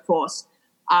casualised workforce.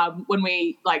 When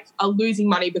we are losing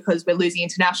money because we're losing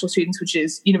international students, which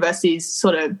is universities'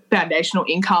 sort of foundational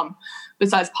income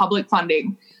besides public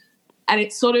funding. And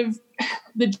it's sort of,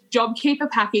 the JobKeeper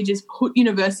package has put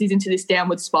universities into this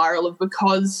downward spiral of,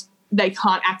 because they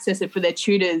can't access it for their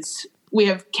tutors. We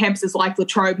have campuses like La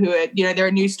Trobe who are, you know, there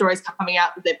are news stories coming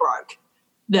out that they're broke,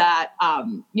 that,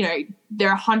 you know, there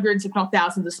are hundreds, if not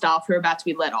thousands of staff who are about to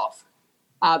be let off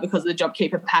because of the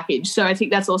JobKeeper package. So I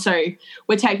think that's also,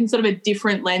 we're taking sort of a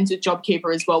different lens with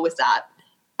JobKeeper as well with that.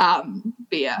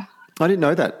 But yeah. I didn't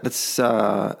know that. That's,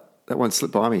 that one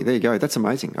slipped by me. There you go. That's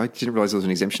amazing. I didn't realise there was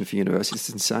an exemption for universities. It's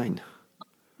insane.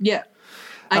 Yeah.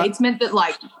 It's meant that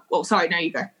sorry, no,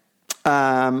 you go.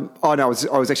 I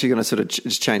was actually going to sort of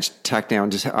just change tack now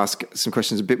and just ask some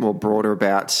questions a bit more broader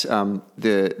about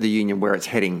the union, where it's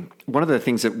heading. One of the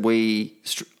things that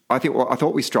I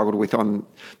thought we struggled with on,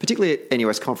 particularly at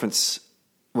NUS conference,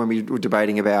 when we were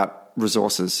debating about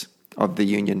resources of the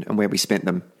union and where we spent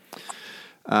them,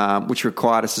 which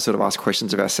required us to sort of ask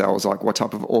questions of ourselves, like, what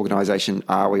type of organisation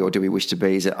are we, or do we wish to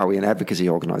be? Are we an advocacy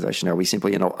organisation? Are we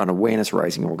simply an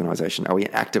awareness-raising organisation? Are we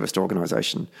an activist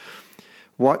organisation?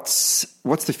 What's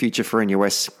the future for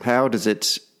NUS? How does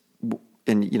it?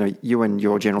 And, you know, you and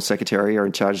your general secretary are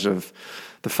in charge of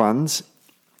the funds.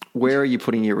 Where are you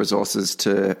putting your resources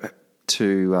to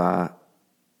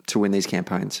win these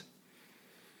campaigns?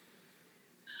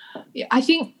 Yeah, I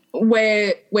think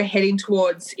where we're heading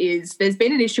towards is, there's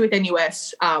been an issue with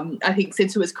NUS, I think,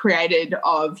 since it was created,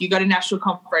 of, you go to national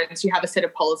conference, you have a set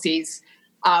of policies,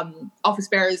 office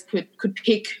bearers could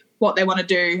pick what they want to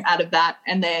do out of that,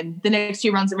 and then the next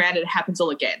year runs around and it happens all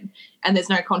again, and there's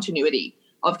no continuity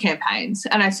of campaigns.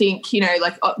 And I think, you know,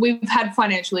 we've had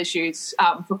financial issues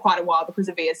for quite a while because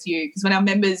of VSU, because when our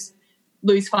members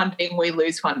lose funding, we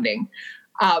lose funding.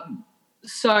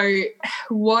 So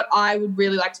what I would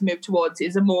really like to move towards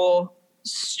is a more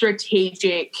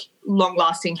strategic,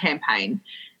 long-lasting campaign.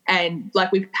 And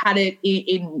we've had it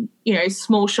in you know,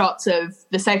 small shots of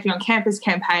the Safety on Campus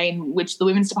campaign, which the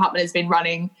Women's Department has been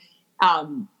running.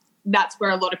 That's where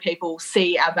a lot of people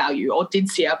see our value, or did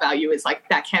see our value, is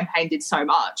that campaign did so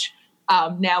much.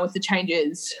 Now with the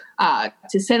changes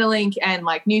to Centrelink and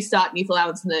New Start, Youth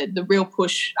Allowance, and the real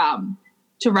push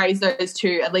to raise those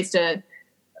to at least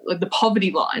the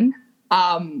poverty line,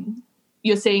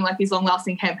 you're seeing these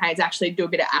long-lasting campaigns actually do a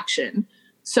bit of action.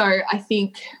 So I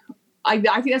think I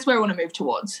think that's where I want to move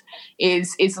towards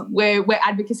is we're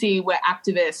advocacy, we're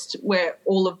activist, we're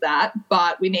all of that,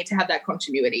 but we need to have that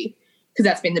continuity because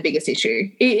that's been the biggest issue.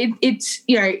 It's,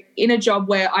 you know, in a job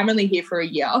where I'm only here for a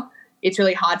year, it's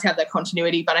really hard to have that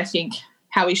continuity, but I think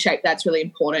how we shape that's really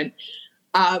important.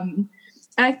 And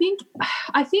I think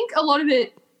a lot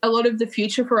of the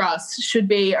future for us should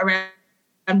be around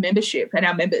membership and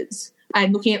our members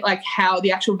and looking at like how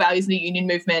the actual values of the union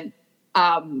movement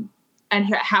and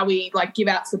how we like give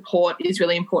out support is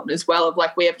really important as well. Of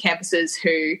like we have campuses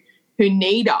who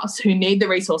need us, who need the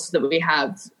resources that we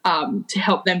have to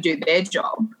help them do their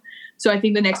job. So I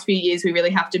think the next few years we really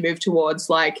have to move towards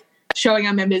like showing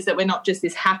our members that we're not just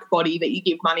this hack body that you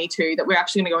give money to, that we're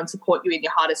actually going to go and support you in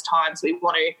your hardest times. We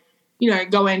want to, you know,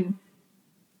 go and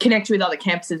connect with other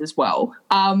campuses as well.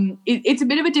 It's a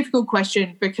bit of a difficult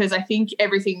question because I think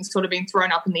everything's sort of been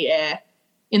thrown up in the air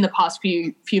in the past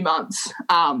few months.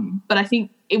 But I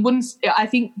think I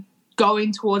think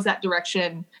going towards that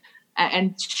direction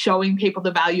and showing people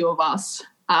the value of us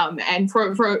and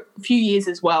for a few years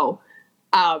as well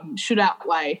should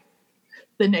outweigh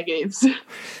the negatives.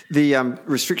 The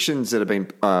restrictions that have been,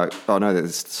 I know that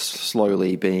it's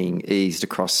slowly being eased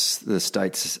across the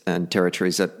states and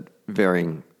territories at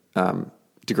varying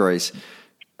degrees.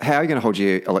 How are you going to hold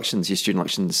your elections, your student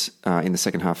elections, in the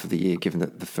second half of the year, given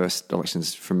that the first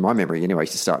elections, from my memory anyway,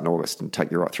 used to start in August and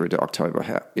take you right through to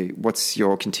October? What's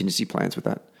your contingency plans with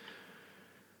that?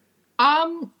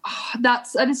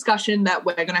 That's a discussion that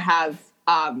we're going to have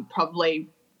probably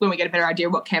when we get a better idea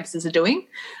of what campuses are doing.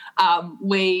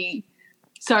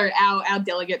 So our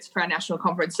delegates for our national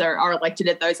conference are elected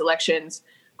at those elections.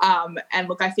 And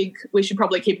look, I think we should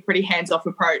probably keep a pretty hands-off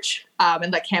approach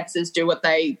and let campuses do what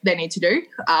they need to do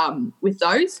with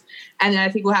those. And then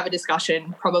I think we'll have a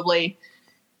discussion probably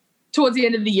towards the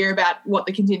end of the year about what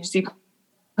the contingency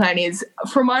plan is.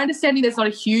 From my understanding, there's not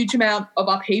a huge amount of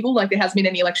upheaval. Like there hasn't been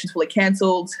any elections fully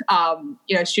cancelled.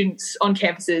 You know, students on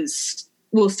campuses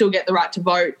will still get the right to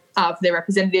vote for their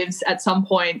representatives at some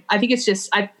point. I think it's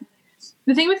just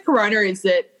the thing with Corona is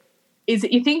that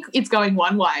you think it's going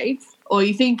one way, or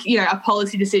you think, you know, a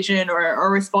policy decision or a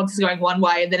response is going one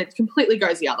way and then it completely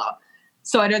goes the other.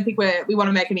 So I don't think we want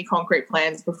to make any concrete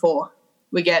plans before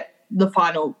we get the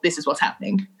final, this is what's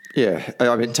happening. Yeah,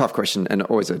 I mean, tough question and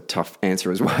always a tough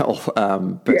answer as well.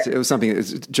 But It was something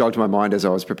that jogged my mind as I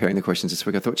was preparing the questions this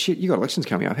week. I thought, shit, you got elections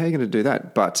coming up. How are you going to do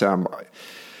that? But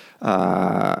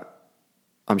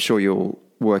I'm sure you'll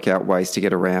work out ways to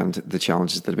get around the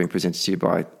challenges that have been presented to you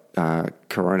by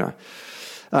Corona.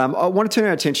 I want to turn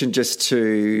our attention just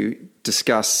to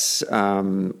discuss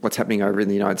what's happening over in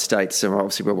the United States. So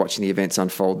obviously we're watching the events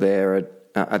unfold there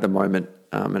at the moment.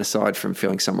 And aside from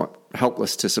feeling somewhat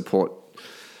helpless to support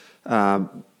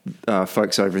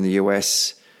folks over in the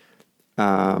US,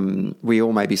 we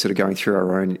all may be sort of going through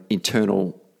our own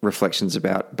internal reflections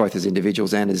about both as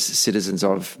individuals and as citizens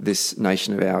of this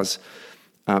nation of ours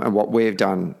and what we've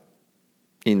done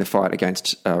in the fight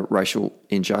against racial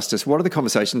injustice. What are the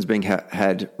conversations being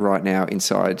had right now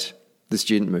inside the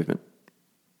student movement?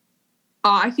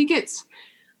 I think it's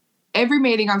every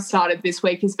meeting I've started this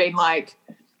week has been like,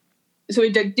 so we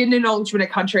did an acknowledgement of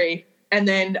country, and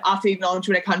then after the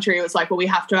acknowledgement of country, it was like, well, we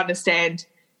have to understand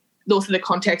also the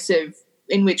context of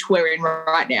in which we're in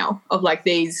right now of like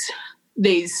these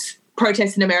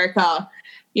protests in America.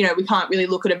 You know, we can't really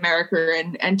look at America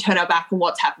and turn our back on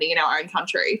what's happening in our own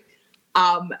country.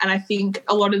 And I think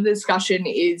a lot of the discussion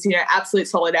is, you know, absolute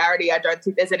solidarity. I don't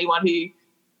think there's anyone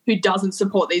who doesn't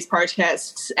support these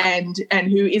protests and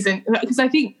who isn't, because I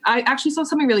think I actually saw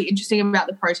something really interesting about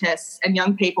the protests and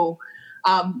young people,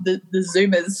 the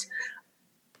Zoomers,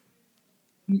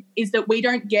 is that we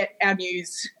don't get our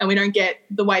news and we don't get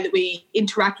the way that we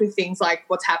interact with things like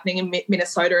what's happening in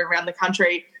Minnesota and around the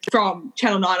country from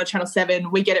Channel 9 or Channel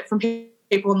 7. We get it from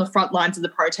people on the front lines of the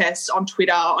protests, on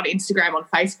Twitter, on Instagram, on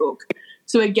Facebook.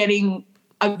 So we're getting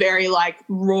a very like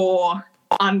raw,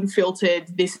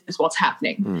 unfiltered, this is what's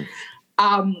happening.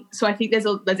 So I think there's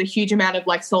a huge amount of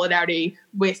like solidarity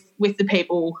with the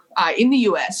people in the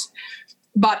US.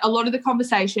 But a lot of the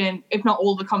conversation, if not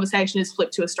all of the conversation, is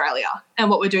flipped to Australia and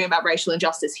what we're doing about racial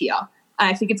injustice here. And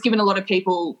I think it's given a lot of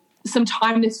people some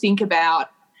time to think about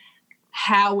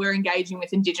how we're engaging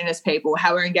with Indigenous people,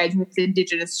 how we're engaging with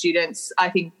Indigenous students. I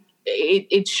think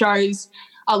it shows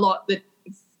a lot that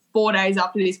 4 days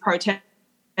after this protest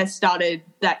started,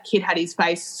 that kid had his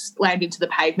face slammed into the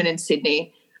pavement in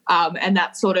Sydney. And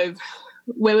that's sort of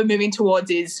where we're moving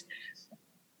towards is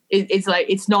like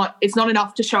it's not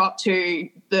enough to show up to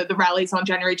the rallies on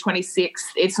January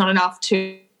 26th. It's not enough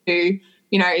to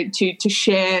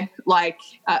share like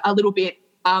a little bit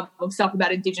of stuff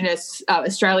about Indigenous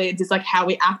Australians is like how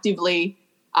we actively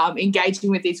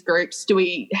engaging with these groups. Do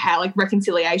we have like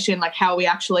reconciliation? Like how are we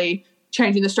actually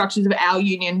changing the structures of our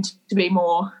union to be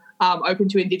more open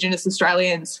to Indigenous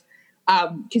Australians?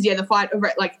 Because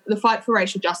the fight for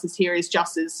racial justice here is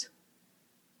just as,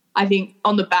 I think,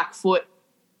 on the back foot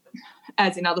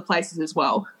as in other places as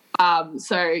well.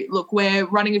 So look, we're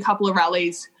running a couple of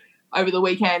rallies over the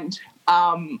weekend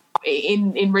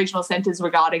in regional centres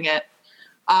regarding it,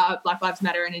 Black Lives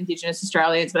Matter and Indigenous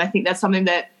Australians. But I think that's something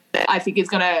that I think is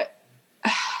going to,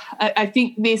 I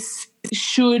think this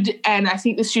should, and I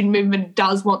think the student movement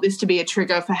does want this to be a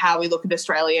trigger for how we look at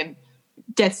Australian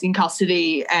deaths in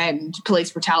custody and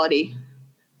police brutality.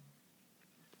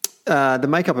 The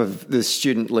makeup of the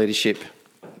student leadership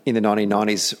in the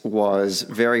 1990s was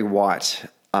very white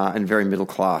and very middle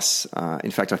class.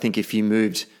 In fact, I think if you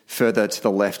moved further to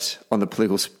the left on the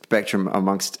political spectrum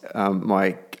amongst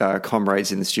my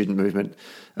comrades in the student movement,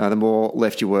 the more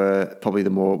left you were, probably the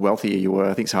more wealthier you were.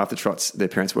 I think half the Trots, their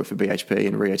parents worked for BHP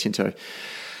and Rio Tinto.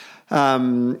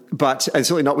 But and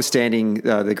certainly notwithstanding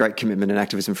the great commitment and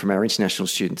activism from our international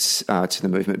students to the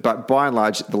movement, but by and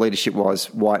large, the leadership was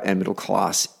white and middle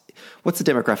class. What's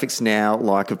the demographics now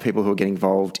like of people who are getting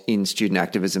involved in student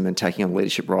activism and taking on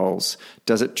leadership roles?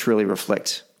 Does it truly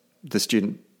reflect the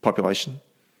student population?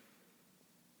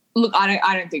 Look,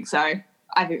 I don't think so.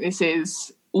 I think this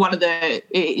is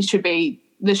it should be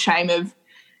the shame of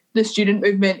the student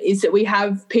movement is that we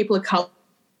have people of colour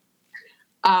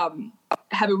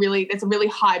there's a really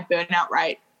high burnout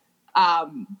rate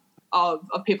of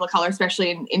people of colour, especially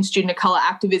in student of colour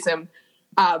activism,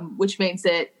 which means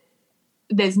that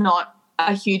there's not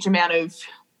a huge amount of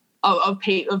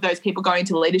those people going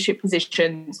to leadership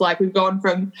positions. Like we've gone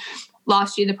from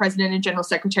last year, the president and general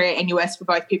secretary at NUS were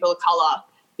both people of colour.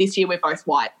 This year, we're both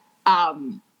white.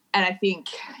 And I think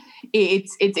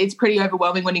it's pretty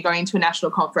overwhelming when you're going to a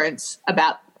national conference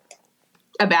about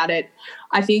it.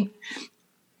 I think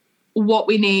what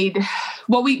we need,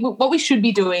 what we should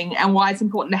be doing, and why it's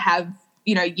important to have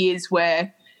years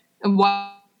where, and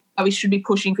why we should be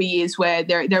pushing for years where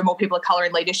there are more people of colour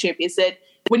in leadership, is that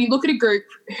when you look at a group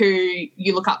who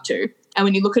you look up to, and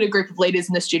when you look at a group of leaders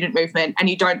in the student movement, and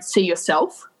you don't see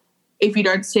yourself, if you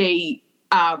don't see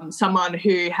someone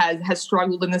who has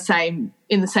struggled in the same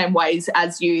ways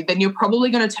as you, then you're probably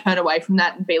going to turn away from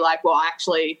that and be like, well, I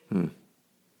actually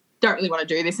don't really want to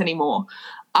do this anymore.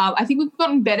 I think we've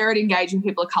gotten better at engaging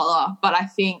people of colour, but I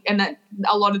think, and that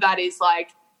a lot of that is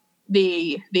like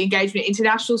the engagement of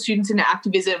international students into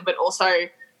activism, but also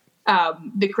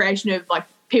the creation of like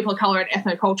people of colour and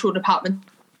ethnocultural departments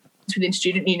within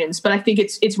student unions. But I think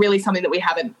it's really something that we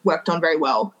haven't worked on very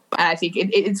well. And I think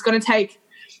it's going to take,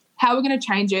 how we're going to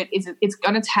change it is it's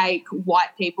going to take white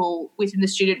people within the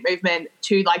student movement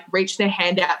to like reach their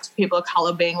hand out to people of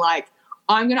colour, being like,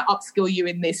 I'm going to upskill you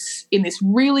in this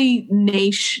really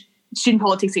niche student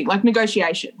politics thing, like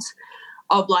negotiations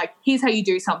of like, here's how you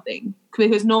do something.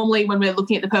 Because normally when we're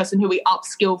looking at the person who we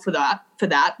upskill for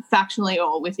that factionally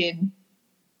or within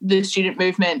the student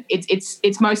movement,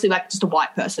 it's mostly like just a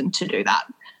white person to do that.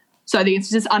 So I think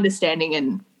it's just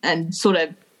understanding and sort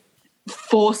of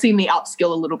forcing the upskill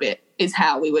a little bit is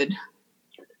how we would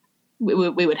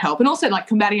help. And also like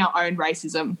combating our own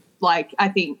racism. Like I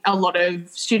think a lot of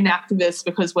student activists,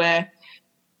 because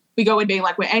we go in being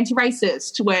like we're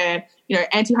anti-racist, we're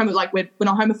anti-homo, like we're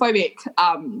not homophobic.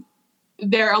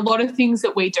 There are a lot of things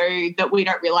that we do that we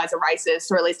don't realise are racist,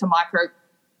 or at least a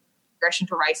microaggression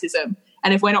to racism.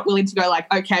 And if we're not willing to go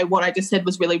like, okay, what I just said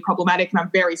was really problematic and I'm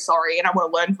very sorry and I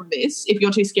want to learn from this, if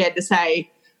you're too scared to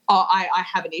say, oh, I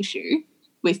have an issue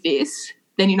with this,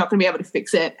 then you're not going to be able to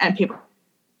fix it, and people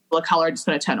of colour are just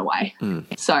going to turn away.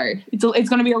 So it's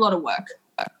going to be a lot of work.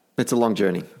 It's a long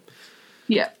journey.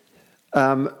 Yeah.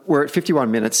 We're at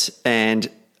 51 minutes, and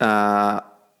I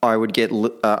would get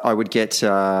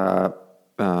an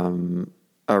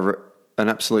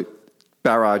absolute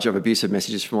barrage of abusive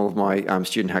messages from all of my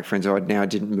student hack friends. I now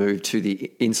didn't move to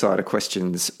the insider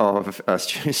questions of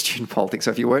student politics.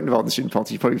 So if you weren't involved in student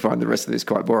politics, you probably find the rest of this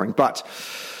quite boring. But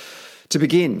to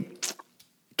begin,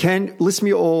 can list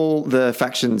me all the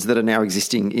factions that are now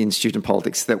existing in student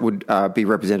politics that would be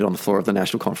represented on the floor of the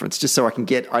national conference, just so I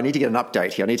need to get an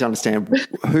update here. I need to understand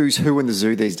who's who in the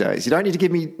zoo these days. You don't need to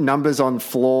give me numbers on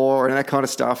floor and that kind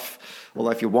of stuff.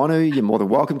 Although if you want to, you're more than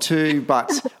welcome to.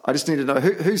 But I just need to know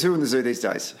who's who in the zoo these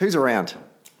days. Who's around?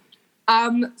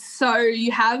 So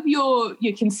you have your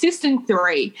consistent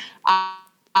three.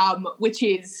 which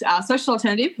is Social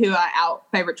Alternative, who are our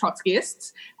favourite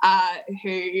Trotskyists,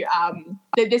 who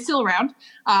they're still around.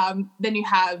 Then you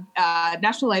have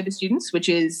National Labor Students, which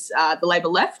is the Labor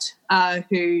Left,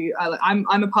 who I'm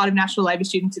a part of National Labor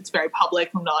Students. It's very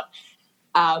public. I'm not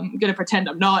going to pretend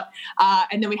I'm not.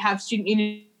 And then we have Student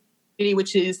Unity,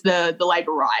 which is the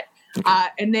Labor Right. Okay.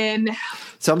 And then,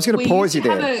 so I'm just going to pause you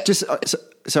there.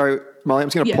 Sorry, Molly, I'm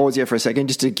just going to pause you for a second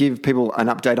just to give people an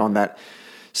update on that.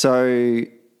 So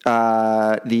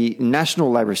the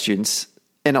National Labor Students,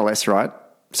 NLS, right?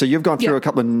 So you've gone through a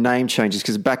couple of name changes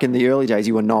because back in the early days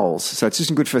you were Knowles. So it's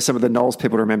just good for some of the Knowles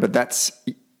people to remember that's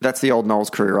the old Knowles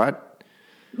crew, right?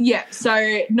 Yeah.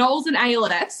 So Knowles and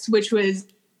ALS, which was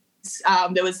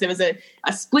there was a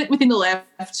split within the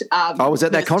left. I was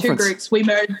at that conference. 2 groups. We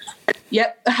merged.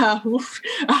 Yep.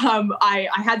 I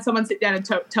had someone sit down and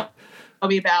tell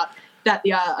me about that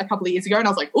a couple of years ago, and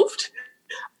I was like, oofed.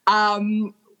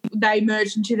 They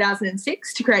merged in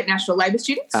 2006 to create National Labor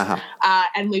Students,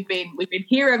 and we've been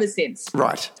here ever since.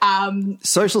 Right.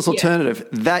 Socialist Alternative,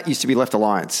 that used to be Left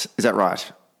Alliance. Is that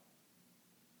right?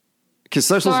 Because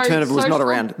Social Alternative was not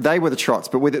around. They were the Trots,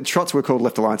 but the Trots were called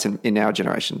Left Alliance in our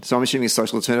generation. So I'm assuming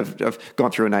Social Alternative have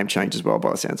gone through a name change as well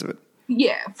by the sounds of it.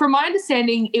 Yeah. From my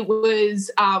understanding, it was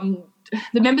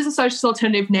the members of Social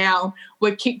Alternative now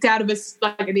were kicked out of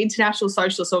an international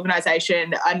socialist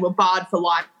organisation and were barred for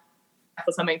life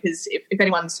or something, because if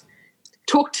anyone's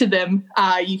talked to them,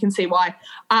 you can see why.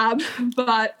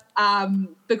 But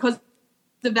because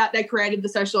of that, they created the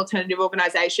Social Alternative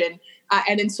organisation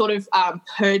and then sort of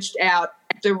purged out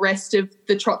the rest of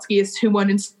the Trotskyists who weren't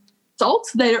installed.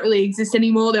 They don't really exist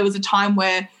anymore. There was a time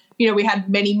where, we had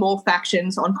many more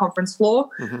factions on conference floor,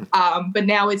 but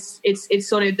now it's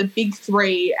sort of the big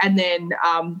 3, and then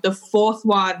the fourth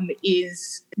one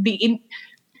is the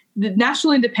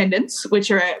National Independents,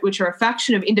 which are a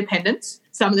faction of independents.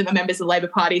 Some of them are members of the Labor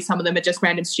Party, some of them are just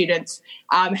random students.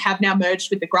 Have now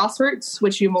merged with the Grassroots,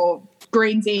 which are more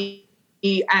Greensy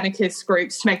anarchist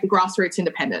groups, to make the Grassroots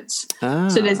independents. So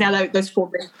there's now those 4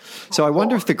 groups. So I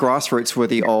wonder if the Grassroots were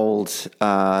the old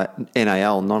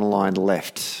NAL, non-aligned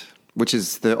left, which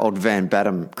is the old Van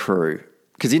Batten crew,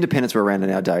 because the independents were around in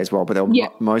our day as well, but they were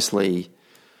mostly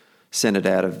centred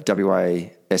out of WA,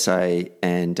 SA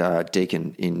and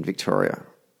Deakin in Victoria.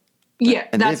 Yeah,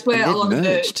 and that's where a lot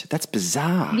merged. That's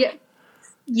bizarre.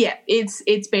 Yeah,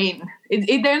 it's been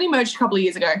they only merged a couple of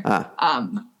years ago.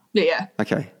 Yeah.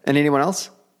 Okay. And anyone else?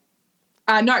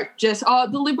 No, just the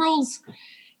Liberals.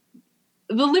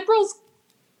 The Liberals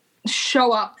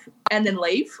show up and then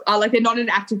leave. They're not an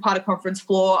active part of conference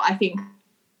floor. I think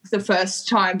the first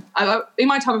time in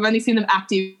my time, I've only seen them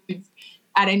active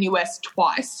at NUS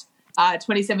twice,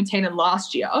 2017 and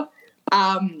last year.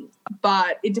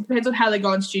 But it depends on how they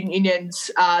go on student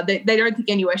unions. They don't think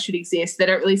NUS should exist. They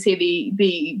don't really see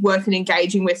the worth in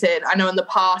engaging with it. I know in the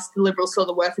past the Liberals saw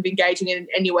the worth of engaging in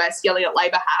NUS, yelling at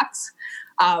Labor hacks.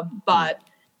 But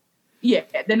yeah,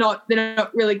 they're not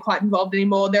really quite involved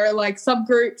anymore. There are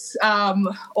subgroups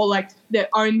or their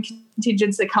own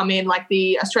contingents that come in, like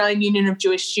the Australian Union of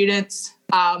Jewish Students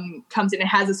comes in and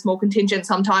has a small contingent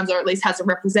sometimes, or at least has a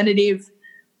representative.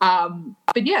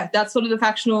 But yeah, that's sort of the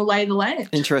factional lay of the land.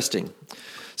 Interesting.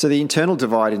 So the internal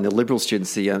divide in the Liberal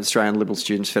students, the Australian Liberal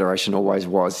Students Federation, always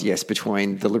was, yes,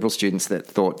 between the Liberal students that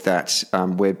thought that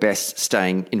we're best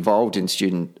staying involved in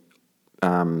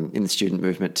the student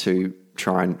movement to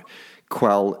try and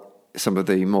quell some of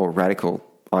the more radical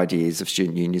ideas of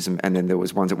student unionism, and then there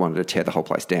was ones that wanted to tear the whole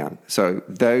place down. So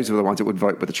those were the ones that would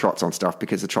vote with the Trots on stuff,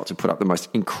 because the Trots would put up the most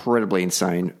incredibly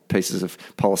insane pieces of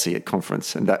policy at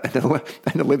conference, and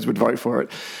the Libs would vote for it.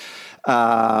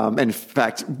 In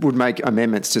fact, would make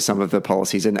amendments to some of the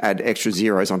policies and add extra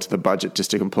zeros onto the budget just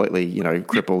to completely,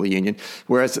 cripple the union.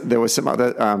 Whereas there was some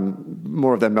other,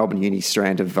 more of the Melbourne Uni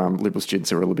strand of Liberal students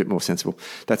who were a little bit more sensible.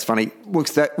 That's funny.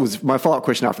 That was my follow-up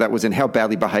question after that was, in how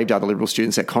badly behaved are the Liberal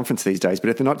students at conference these days? But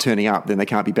if they're not turning up, then they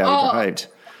can't be badly behaved.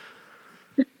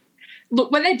 Look,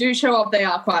 when they do show up, they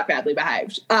are quite badly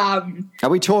behaved. Are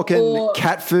we talking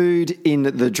cat food in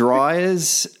the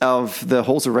dryers of the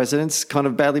halls of residence kind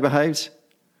of badly behaved?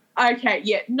 Okay,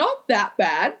 yeah, not that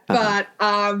bad. But,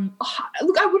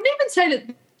 look, I wouldn't even say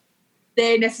that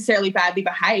they're necessarily badly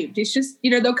behaved. It's just,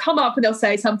 they'll come up and they'll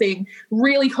say something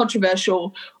really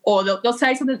controversial, or they'll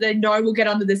say something that they know will get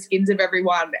under the skins of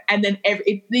everyone, and then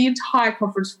the entire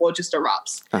conference floor just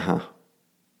erupts.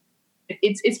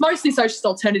 It's mostly Socialist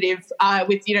Alternative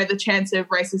with, the chance of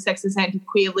racist, sexist,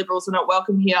 anti-queer Liberals are not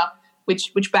welcome here,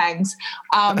 which bangs,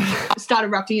 start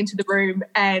erupting into the room,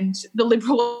 and the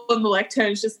Liberal on the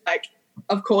lectern is just like,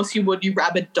 of course you would, you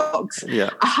rabid dogs.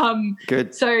 Yeah.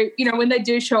 Good. So, when they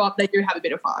do show up, they do have a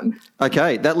bit of fun.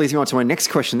 Okay, that leads me on to my next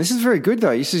question. This is very good,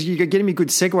 though. You're getting me good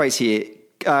segues here.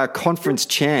 Conference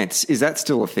chants, is that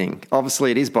still a thing? Obviously,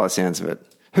 it is by the sounds of it.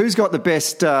 Who's got the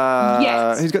best?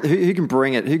 Yes. Who can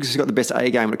bring it? Who's got the best A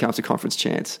game when it comes to conference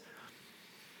chants?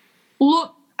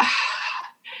 Look,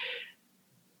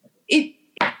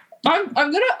 I'm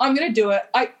gonna do it.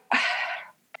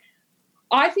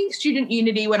 I think Student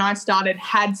Unity, when I started,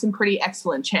 had some pretty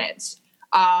excellent chants.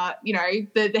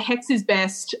 The Hex is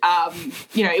best.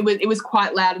 It was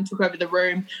quite loud and took over the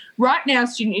room. Right now,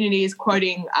 Student Unity is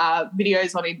quoting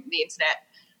videos on the internet.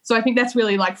 So I think that's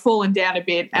really fallen down a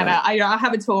bit. And I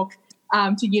have a talk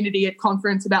to Unity at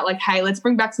conference about hey, let's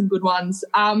bring back some good ones.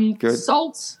 Good.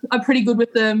 Salts are pretty good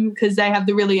with them because they have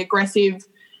the really aggressive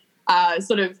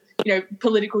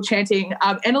political chanting.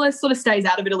 NLS sort of stays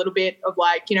out of it a little bit of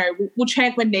we'll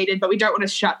chant when needed, but we don't want to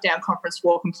shut down conference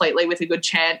 4 completely with a good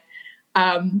chant.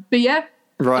 But yeah,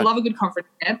 right. I love a good conference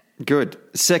chant. Good.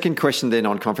 Second question then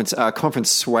on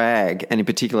conference swag, and in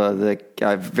particular the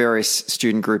various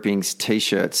student groupings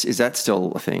T-shirts. Is that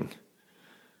still a thing?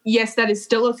 Yes, that is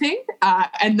still a thing,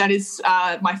 and that is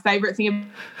my favourite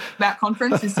thing about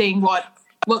conference is seeing what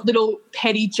little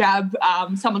petty jab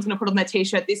someone's going to put on their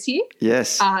T-shirt this year.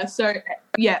 Yes.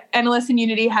 NLS and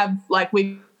Unity have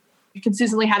we've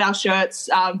consistently had our shirts.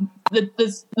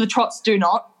 The Trots do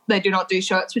not. They do not do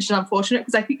shirts, which is unfortunate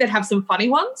because I think they'd have some funny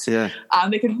ones. Yeah.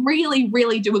 They could really,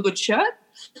 really do a good shirt.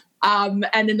 And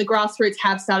then the grassroots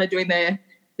have started doing their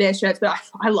shirts, but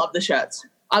I love the shirts.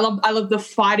 I love the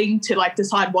fighting to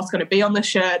decide what's going to be on the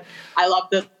shirt. I love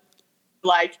the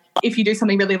if you do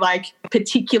something really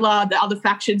particular, the other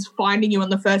factions finding you on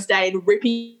the first day and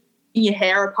ripping your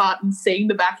hair apart and seeing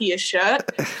the back of your shirt.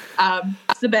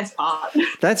 It's the best part.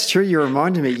 That's true. You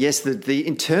reminded me, yes, the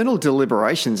internal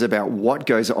deliberations about what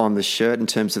goes on the shirt in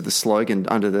terms of the slogan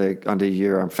under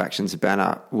your faction's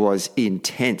banner was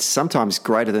intense, sometimes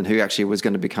greater than who actually was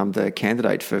going to become the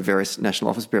candidate for various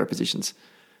national office bearer positions.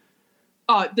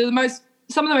 Oh,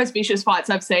 some of the most vicious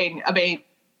fights I've seen have been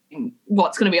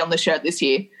what's going to be on the shirt this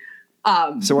year.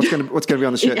 So what's going to be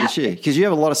on the shirt this year? Because you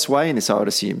have a lot of sway in this, I would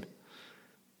assume.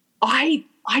 I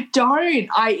don't.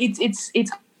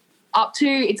 It's up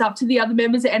to the other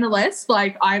members of NLS.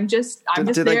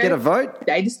 Do they get a vote?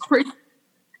 They just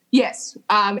yes.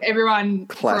 Everyone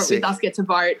with us gets a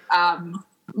vote.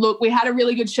 Look, we had a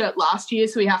really good shirt last year,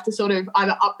 so we have to sort of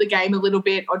either up the game a little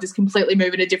bit or just completely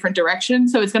move in a different direction.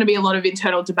 So it's going to be a lot of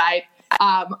internal debate.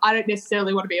 I don't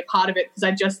necessarily want to be a part of it because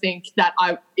I just think that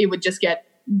it would just get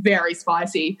very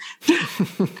spicy.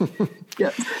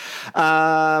 Yeah.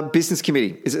 Business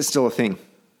committee, is it still a thing?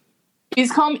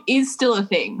 BizCom is still a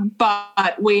thing,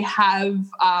 but we have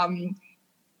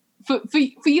for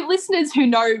your listeners who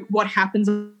know what happens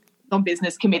on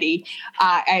business committee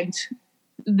and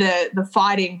the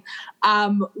fighting,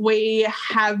 we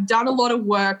have done a lot of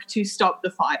work to stop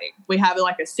the fighting. We have a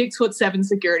 6'7"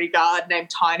 security guard named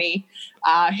Tiny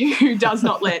who does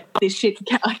not let this shit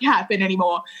happen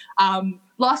anymore.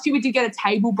 Last year we did get a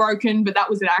table broken, but that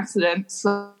was an accident.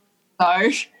 So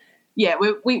yeah,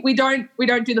 we don't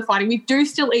do the fighting. We do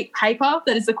still eat paper.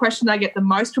 That is the question I get the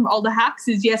most from older hacks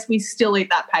is yes, we still eat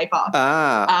that paper.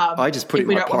 I just put it in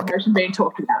my pocket. We don't want motion being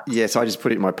talked about. Yes, I just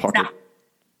put it in my pocket.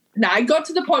 No, it got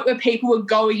to the point where people were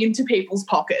going into people's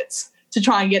pockets to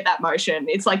try and get that motion.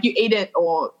 It's you eat it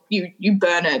or you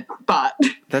burn it, but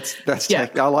that's yeah.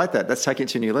 I like that. That's taking it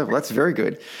to a new level. That's very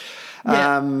good.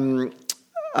 Yeah.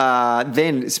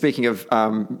 Then speaking of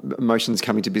motions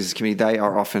coming to business committee, they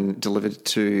are often delivered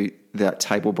to that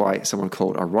table by someone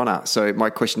called a runner. So my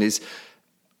question is,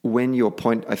 when you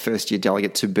appoint a first-year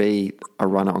delegate to be a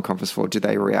runner on conference floor, do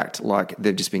they react like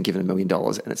they've just been given $1 million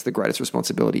and it's the greatest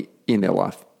responsibility in their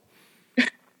life?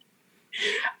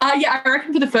 Yeah, I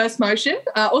reckon for the first motion.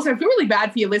 Also, I feel really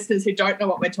bad for your listeners who don't know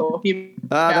what we're talking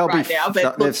about right now.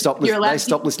 But they stopped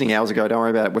listening hours ago. Don't worry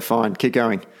about it. We're fine. Keep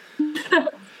going.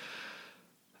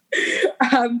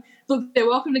 Look, they're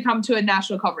welcome to come to a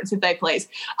national conference if they please.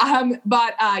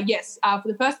 Yes, for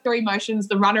the first 3 motions,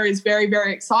 the runner is very,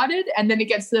 very excited, and then it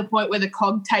gets to the point where the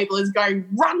COG table is going,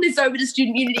 run this over to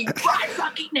Student Unity right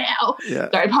fucking now.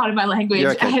 Yeah. Sorry, pardon my language.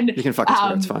 You're okay. And, you can fucking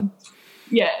swear, it's fine.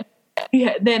 Yeah.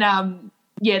 Then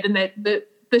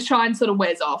the shine sort of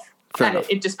wears off. Fair enough.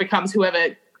 It just becomes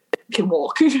whoever can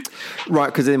walk. Right,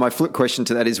 because then my flip question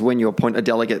to that is when you appoint a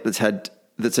delegate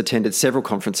that's attended several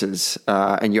conferences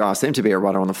and you ask them to be a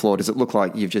runner on the floor, does it look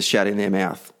like you've just shat in their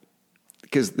mouth?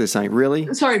 Because they're saying,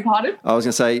 really? Sorry, pardon? I was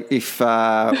going to say, if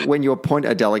when you appoint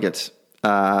a delegate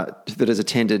that has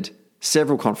attended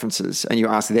several conferences and you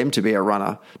ask them to be a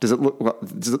runner, does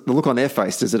the look on their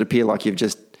face, does it appear like you've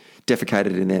just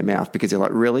defecated in their mouth because they're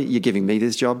like, really? You're giving me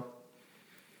this job?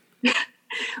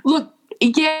 Look,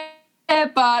 yeah,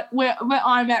 but where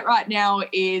I'm at right now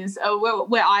is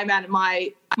where I'm at.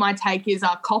 My take is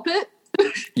cop it.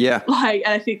 Yeah, and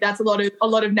I think that's a lot of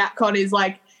NatCon is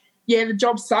like, yeah, the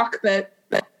jobs suck, but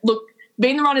look,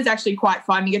 being the runner is actually quite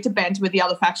fun. You get to banter with the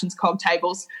other factions' cog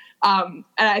tables, and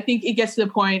I think it gets to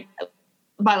the point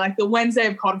by like the Wednesday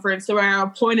of conference where our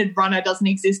appointed runner doesn't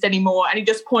exist anymore, and you're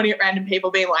just pointing at random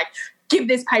people, being like, give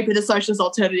this paper the Socialist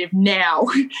Alternative now.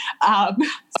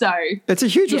 So it's a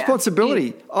huge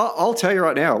responsibility. I'll tell you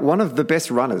right now, one of the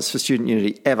best runners for Student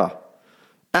Unity ever,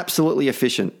 absolutely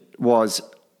efficient, was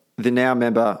the now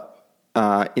member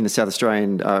in the South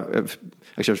Australian,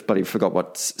 actually I bloody forgot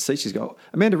what seat she's got,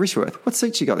 Amanda Rishworth. What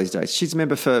seat she got these days? She's a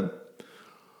member for,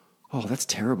 oh, that's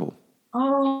terrible.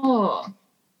 Oh,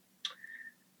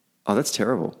 that's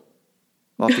terrible.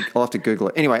 I'll have to Google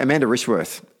it. Anyway, Amanda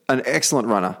Rishworth, an excellent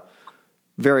runner.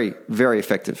 Very, very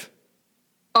effective.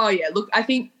 Oh, yeah. Look, I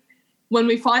think when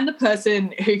we find the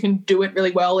person who can do it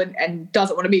really well and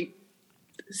doesn't want to be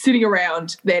sitting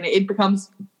around, then it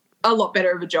becomes a lot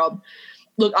better of a job.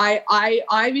 Look,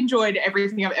 I've enjoyed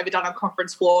everything I've ever done on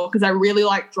conference floor because I really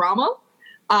like drama.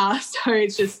 So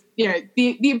it's just,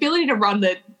 the ability to run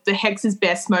the Hex's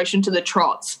Best motion to the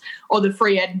Trots or the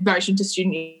Free Ed motion to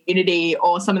Student Unity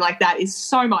or something like that is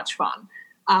so much fun.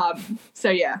 So,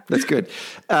 yeah. That's good.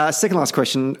 Second last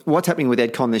question. What's happening with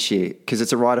EdCon this year? Because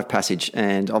it's a rite of passage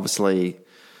and obviously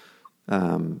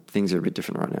things are a bit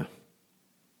different right now.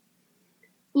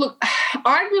 Look,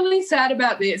 I'm really sad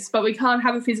about this, but we can't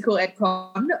have a physical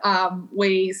EdCon.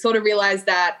 We sort of realised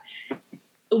that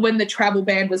when the travel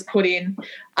ban was put in.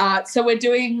 So we're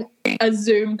doing a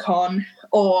Zoom con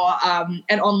or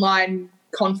an online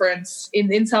conference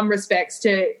in some respects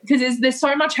because there's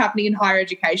so much happening in higher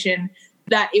education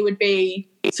that it would be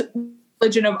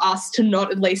religion of us to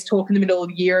not at least talk in the middle of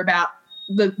the year about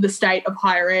the state of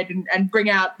higher ed and bring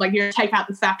out, take out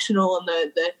the factional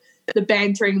and the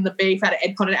bantering and the beef out of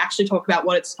EdCon and actually talk about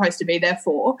what it's supposed to be there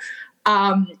for.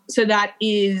 So that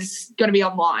is going to be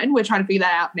online. We're trying to figure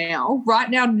that out now. Right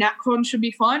now, NatCon should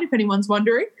be fine, if anyone's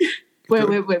wondering.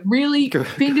 We're really,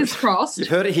 fingers crossed. You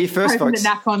heard it here first, folks.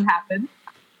 That NatCon happen.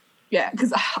 Yeah,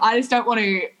 because I just don't want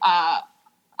to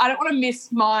I don't want to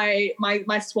miss my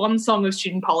swan song of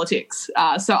student politics.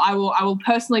 So I will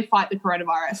personally fight the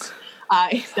coronavirus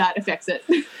if that affects it.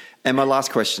 And my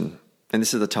last question, and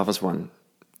this is the toughest one.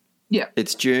 Yeah.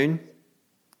 It's June.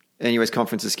 NUS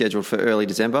conference is scheduled for early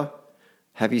December.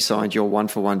 Have you signed your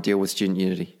 1-for-1 deal with Student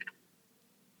Unity?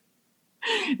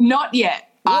 Not yet.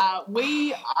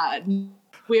 We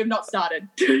have not started.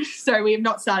 So we have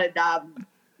not started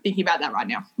thinking about that right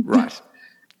now. Right.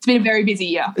 It's been a very busy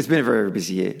year. It's been a very, very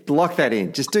busy year. Lock that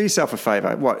in. Just do yourself a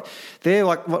favour. What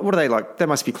are they like? They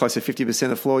must be close to 50% of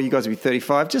the floor. You guys would be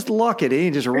 35. Just lock it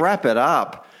in. Just wrap it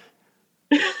up.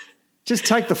 Just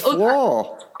take the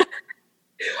floor.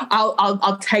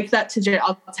 I'll take that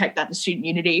to Student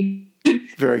Unity.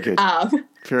 Very good.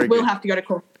 Very good. We'll have to go to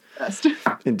court first.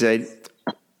 Indeed.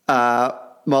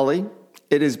 Molly,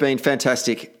 it has been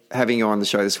fantastic having you on the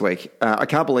show this week. I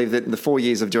can't believe that in the 4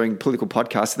 years of doing political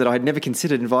podcasts that I had never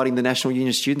considered inviting the National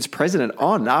Union Students President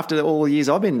on after all the years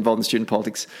I've been involved in student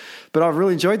politics. But I've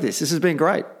really enjoyed this. This has been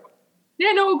great.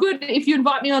 Yeah, no, good. If you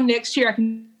invite me on next year, I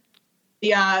can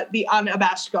the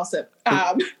unabashed gossip.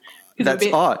 That's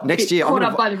next year. Caught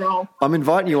up by the role. I'm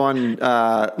inviting you on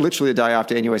literally the day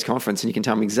after NUS conference, and you can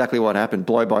tell me exactly what happened,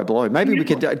 blow by blow. Maybe we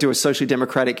could do a socially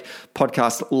democratic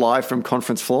podcast live from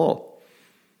conference floor.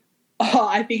 Oh,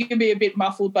 I think it'd be a bit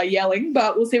muffled by yelling,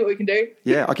 but we'll see what we can do.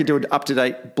 Yeah, I could do an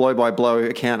up-to-date blow-by-blow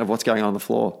account of what's going on the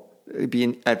floor. It'd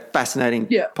be a fascinating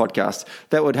podcast.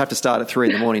 That would have to start at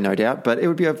 3 a.m, no doubt, but it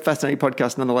would be a fascinating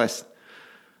podcast nonetheless.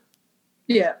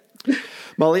 Yeah.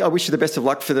 Molly, I wish you the best of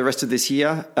luck for the rest of this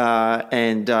year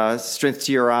and strength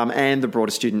to your arm and the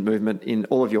broader student movement in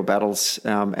all of your battles.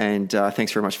 And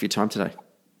thanks very much for your time today.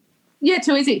 Yeah,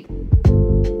 too easy.